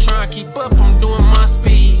B's. I ain't trying to keep up, I'm doing my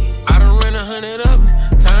speed. I done ran 100 up,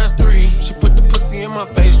 times 3. She put the pussy in my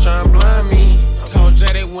face, trying to blind me. Told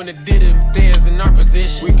Jay they wouldn't did it if theirs in our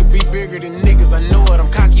position. We could be bigger than niggas, I know it,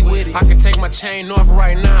 I'm cocky with it. I can take my chain off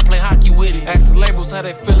right now and play hockey with it. Ask the labels how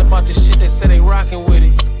they feel about this shit, they say they rockin' with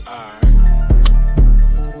it.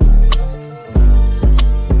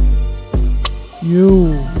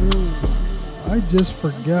 Yo, I just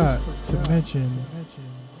forgot to mention,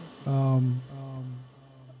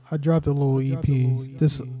 I dropped a little EP,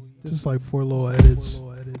 just like 4 little edits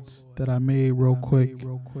that I made real quick.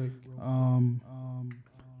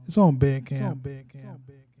 It's on Bandcamp.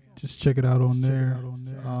 Just check it out on there.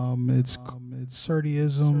 It's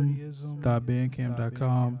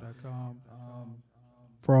surdyism.bandcamp.com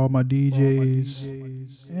for all my DJs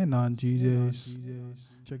and non-DJs.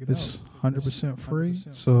 It's 100% free,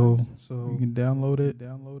 so you can download it,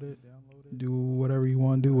 do whatever you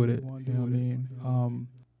want to do with it. You know what I mean?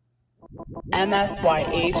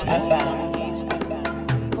 MSYHFM.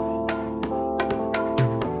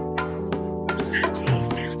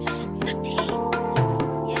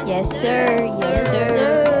 Yes, sir. Yes, sir.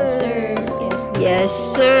 Yes,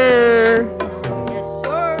 sir. Yes, sir.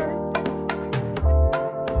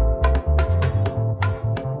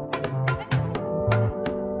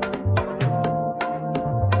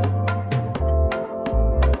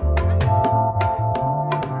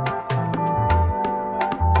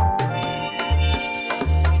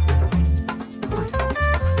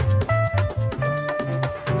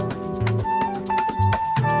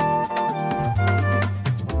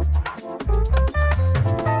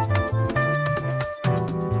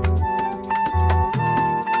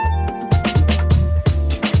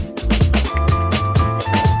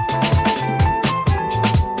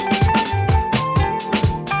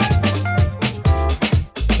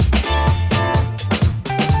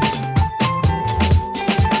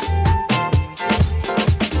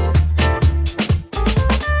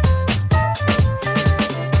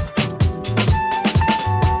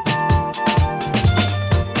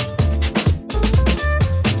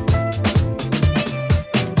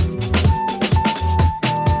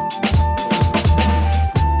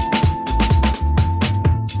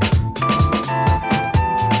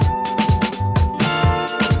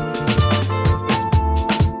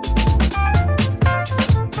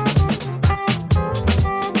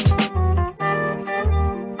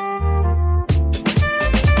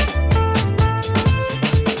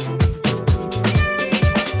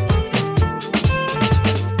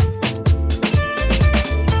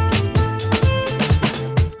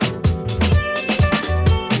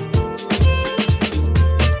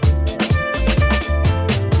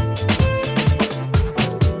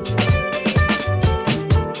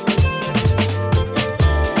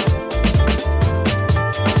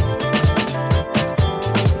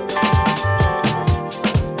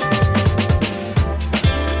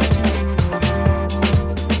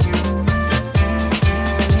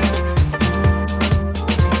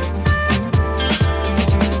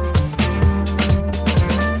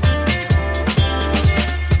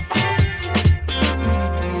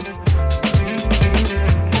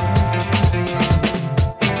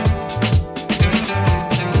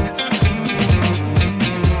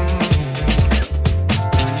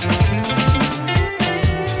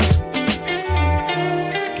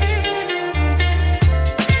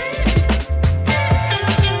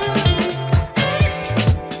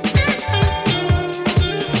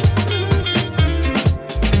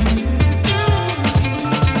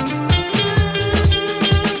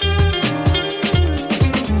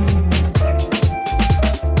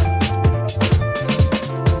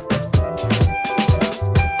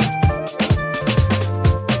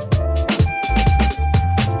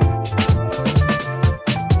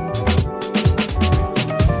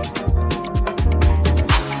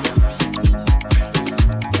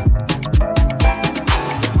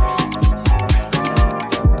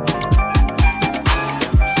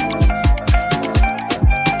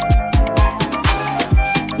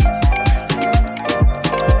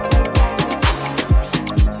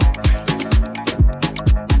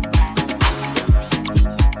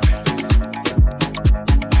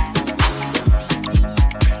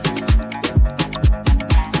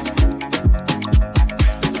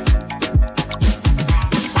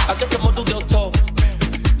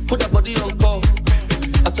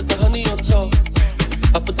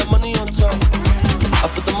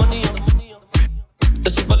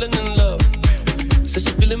 Said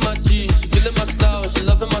she feeling my G, she feeling my style, she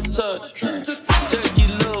loving my touch. Take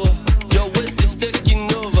it lower, your waist is taking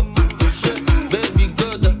over. Baby,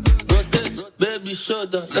 good, rotate, baby,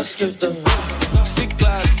 shoulder. Let's give them see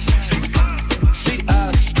class, see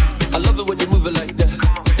ass. I love it when you move it like that.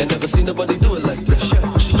 Ain't never seen nobody do it like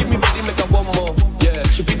that. She give me body, make I want more. Yeah,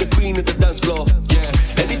 she be the queen of the dance floor. Yeah,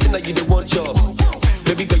 anything that you don't want, y'all.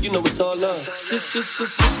 Baby girl, you know it's all love. See,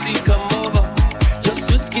 come over. Your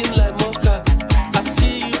sweet skin like mocha. I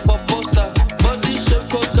see you for poster. Body shape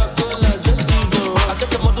Coca-Cola. Just keep going. I got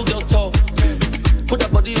the model girl talk. Put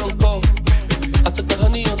that body on call. I took the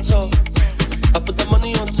honey on top. I put the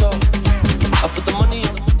money on top. I put the money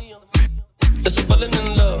on. Said she falling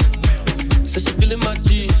in love. Said she feeling my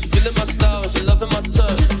G. She feeling my style. She loving my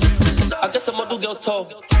touch. I got the model girl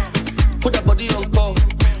talk. Put that body on call.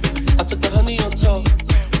 I took the honey on top.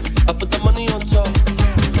 I put the money on top.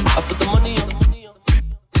 I put the money on.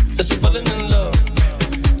 Said she falling in love.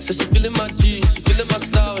 Said she feeling my G. She feeling my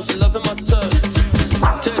style. She loving my touch.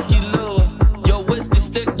 Take it lower. Your waist is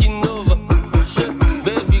taking over. Shit,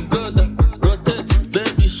 baby, good. Rotate,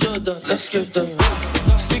 baby, shoulder. Let's give them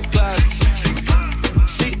see class,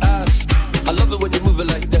 see ass. I love it when you move it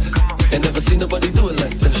like that. Ain't never seen nobody do it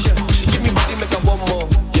like that. She give me body, make I want more.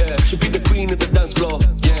 Yeah, she be the queen of the dance floor.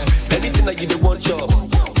 Yeah, anything that you don't want, y'all.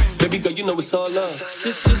 Baby girl, you know it's all love.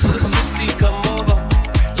 See, come over.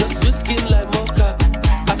 Your sweet skin like mocha.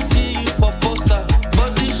 I see you for poster.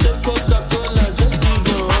 Body shape Coca-Cola. Just keep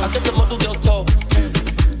going. I get the model girl talk.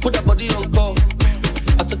 Put that body on call.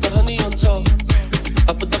 I took the honey on top.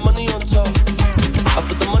 I put the money on top. I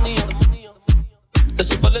put the money on. That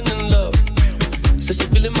she falling in love. Said she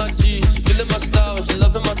feeling my G. She feeling my style. She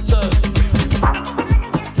loving my touch.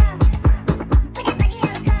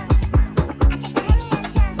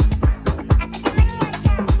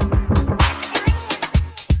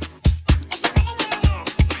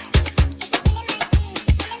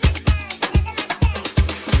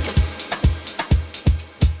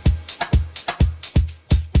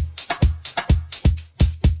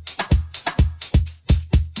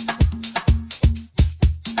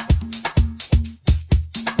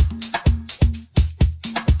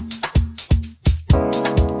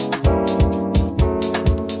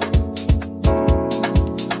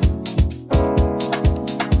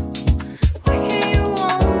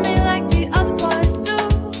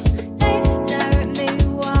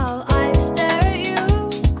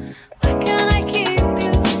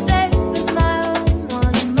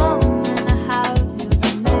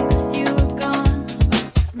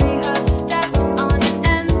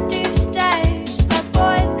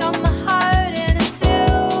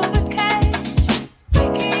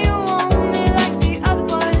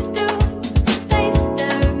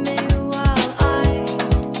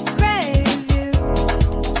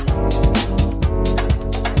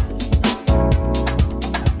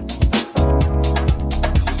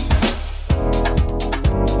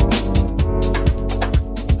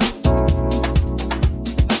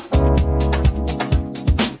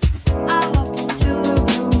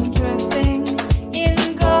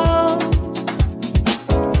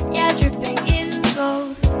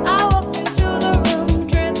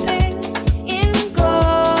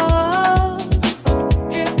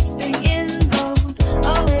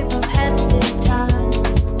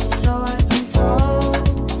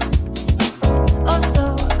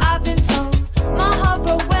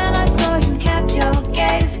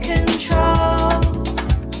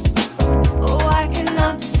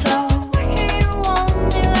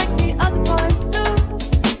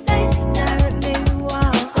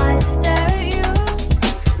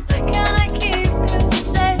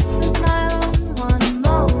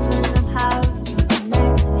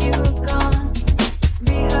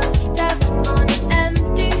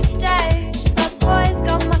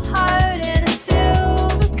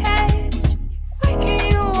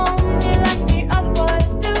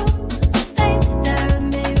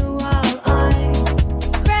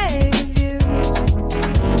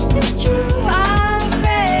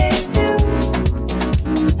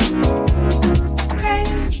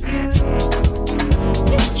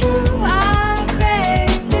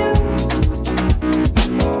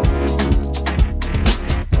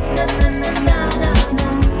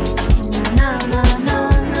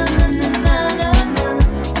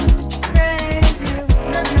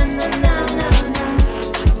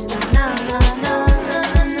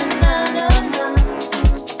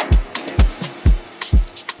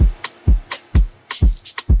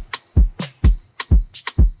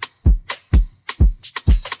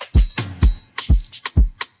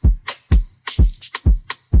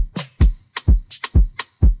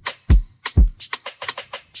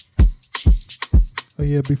 But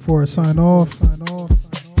yeah, before I sign off, I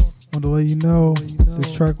want to let you know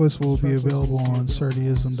this track list will be available on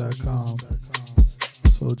surdeism.com.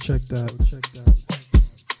 So check that.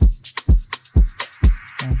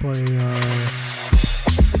 I'll play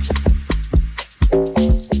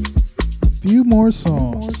a few more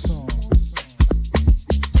songs.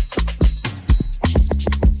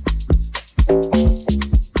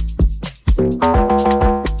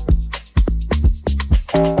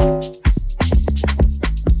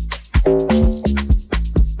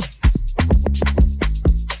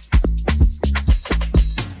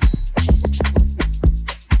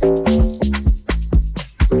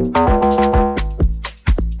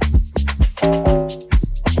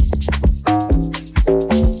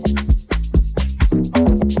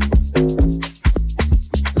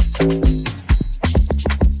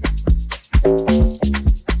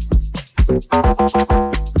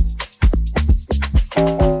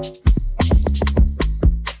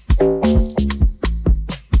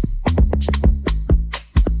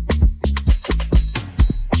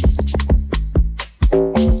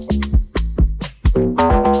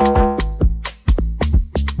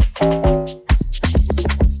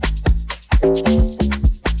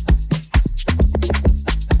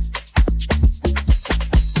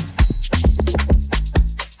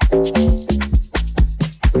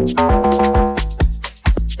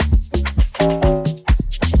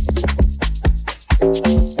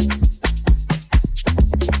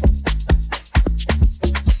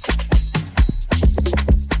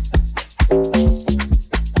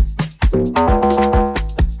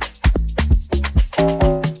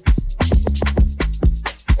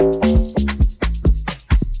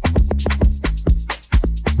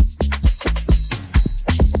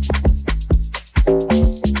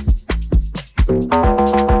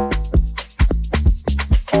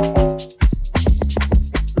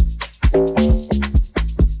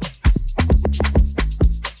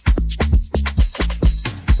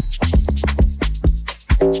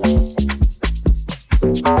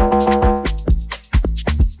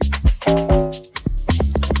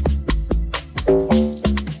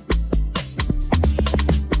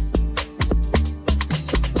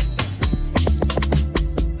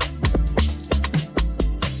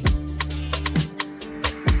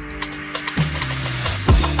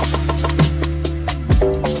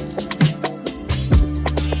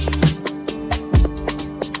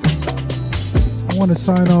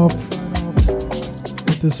 Sign off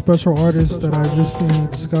with this special artist that I recently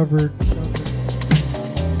discovered,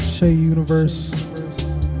 Shay Universe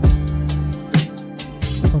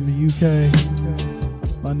from the UK,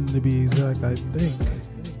 London to be exact, I think.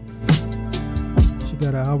 She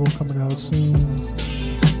got an album coming out soon,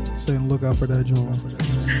 saying look out for that joint.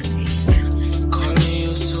 Calling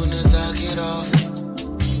you soon as I get off.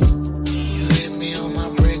 You hit me on my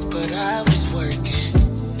break, but I was working.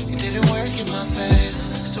 You didn't work in my favor.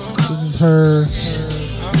 This is her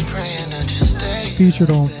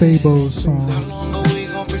featured on Fabo's song.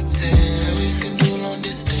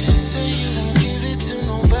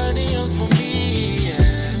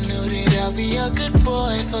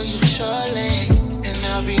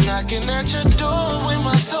 Knocking at your door with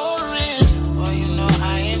my tourist. Boy, you know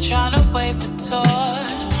I ain't tryna wait for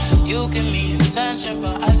tour. You give me attention,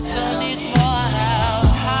 but I still need more help.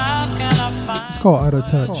 How can I find? It's called Out of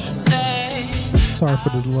Touch. Sorry for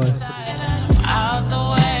the delay. Out the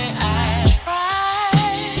way I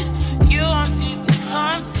tried. You aren't even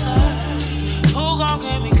concerned. Who gon'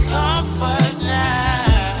 give me comfort now?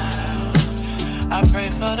 I pray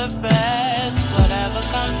for the best. Whatever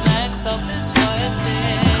comes next, hope it's worth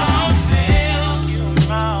it. Can't feel you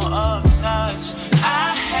out of touch. I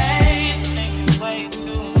hate thinking way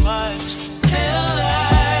too much. Still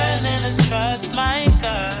learning to trust my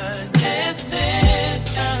gut. This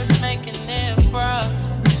distance making it rough.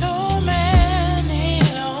 Too many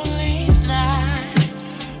lonely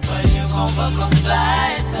nights. When you gon' book a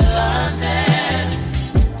flight to London?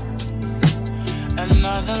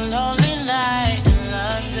 Another lonely night in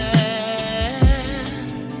London.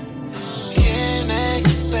 Can't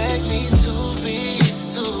expect me to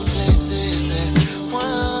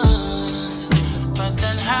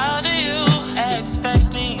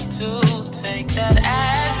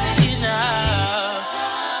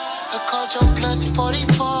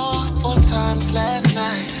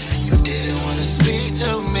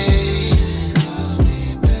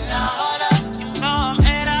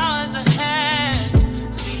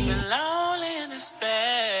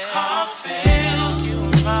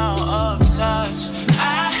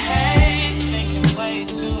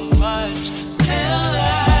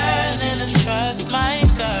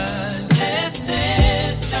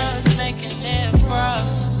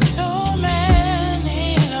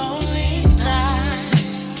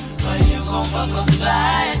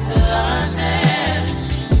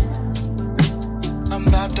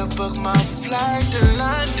book my flight to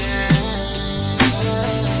London.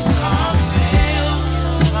 I feel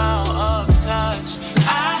out of touch.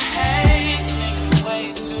 I hate thinking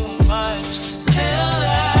way too much. Still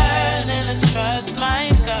learning to trust my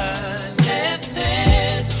gut. This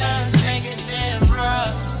distance making it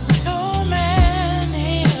rough. Too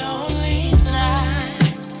many lonely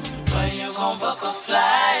nights. When you gon' book a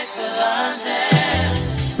flight to London?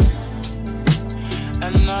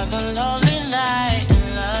 Another lonely night in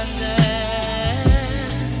London.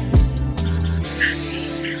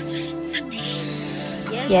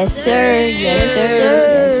 Yes, sir. Yes,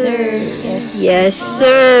 sir. Yes,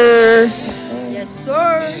 sir. Yes,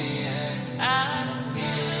 sir.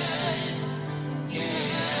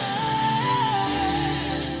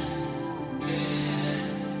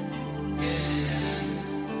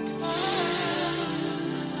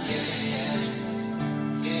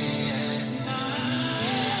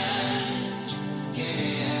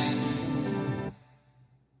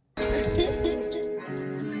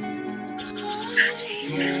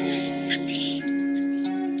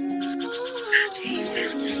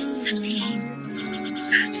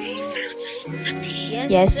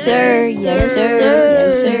 Yes, sir. Yes, sir.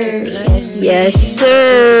 Yes, sir. Yes,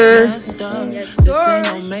 sir. This ain't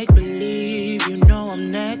no make believe, you know I'm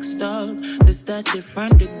next up. This that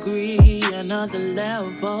different degree, another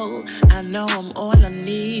level. I know I'm all I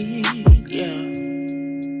need, yeah.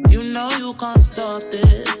 You know you can't stop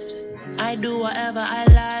this. I do whatever I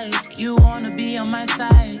like. You wanna be on my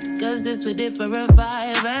side, cause this a different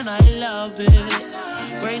vibe and I love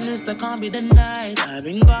it. Greatness that can't be denied. I've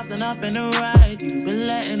been crafting up in a ride. You've been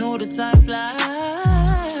letting all the time fly.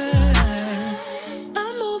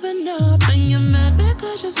 I'm moving up and you're mad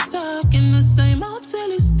because you're stuck in the same old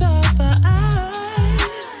silly stuff. But I've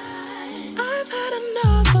had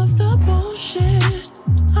enough of the bullshit.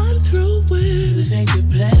 I'm through with it. You think you're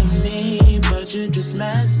playing me, but you just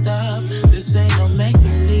messed up. This ain't no make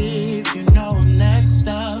believe, you know I'm next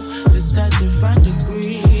up. This that different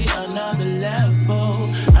degree, another level.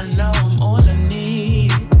 I know I'm all I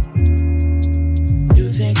need. You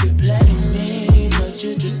think you're playing me, but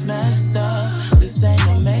you just messed up. This ain't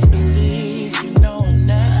no make believe, you know I'm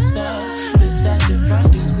next up. This that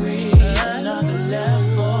different degree, another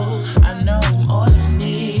level. I know I'm all I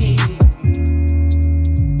need.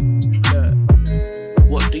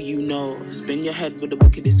 What do you know? Spin your head with the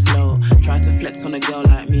wickedest flow. Try to flex on a girl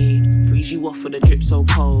like me. Freeze you off with a drip so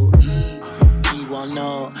cold. You won't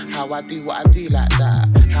know how I do what I do like that.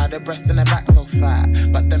 How the breast and the back so fat,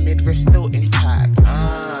 but the midriff still intact.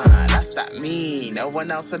 That's that me. No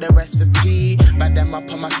one else for the recipe. Back them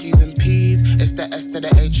up on my Q's and P's. It's the S to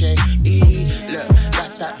the H-A-E. Look,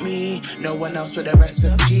 that's that me. No one else for the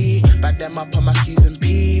recipe. Back them up on my Q's and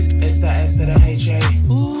P's. It's the S to the H-A.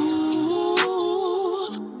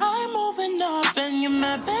 I'm moving up and you're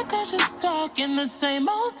mad because you're stuck in the same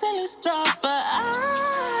old silly stuff. But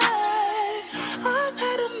I've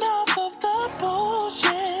had enough of the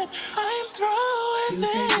bullshit. I'm through with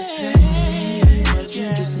it. But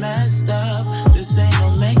you just messed up. This ain't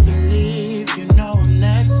no make believe. You know I'm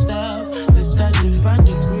next up. This that different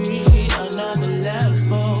degree, another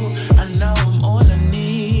level. I know I'm all I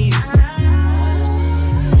need.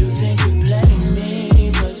 You think you're playing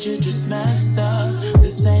me, but you just messed up.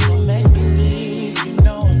 This ain't no make believe. You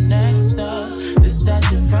know I'm next up. This that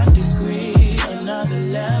different degree, another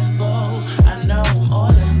level. I know I'm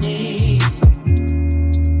all I need.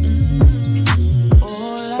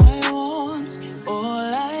 All I want,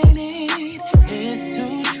 all I need is to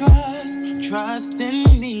trust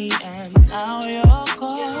in me. And now you're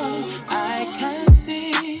gone. I can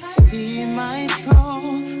see my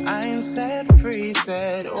truth. I'm set free.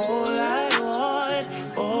 Said all I want,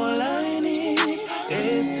 all I need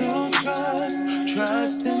is to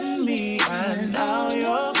trust in me. And now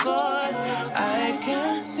you're gone. I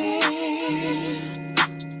can see.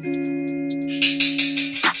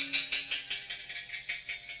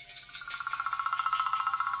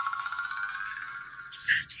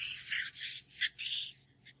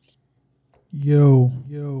 Yo,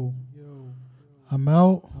 I'm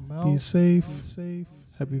out. Be safe.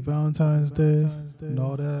 Happy Valentine's Day and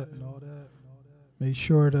all that. Make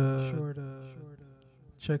sure to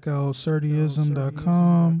check out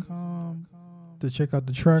surdeism.com to check out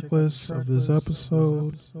the track list of this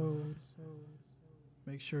episode.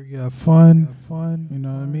 Make sure you have fun. You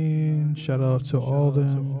know what I mean? Shout out to all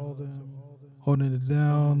them holding it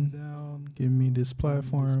down, giving me this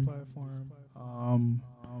platform.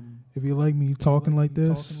 If you like me talking like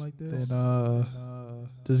this, then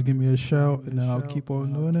just give me a shout and then I'll keep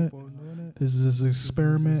on doing it. This is an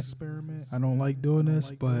experiment. I don't like doing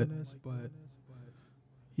this, but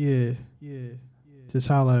Yeah. Just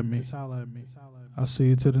holla at me. I'll see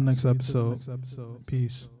you to the next episode.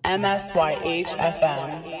 Peace. MSYHFM.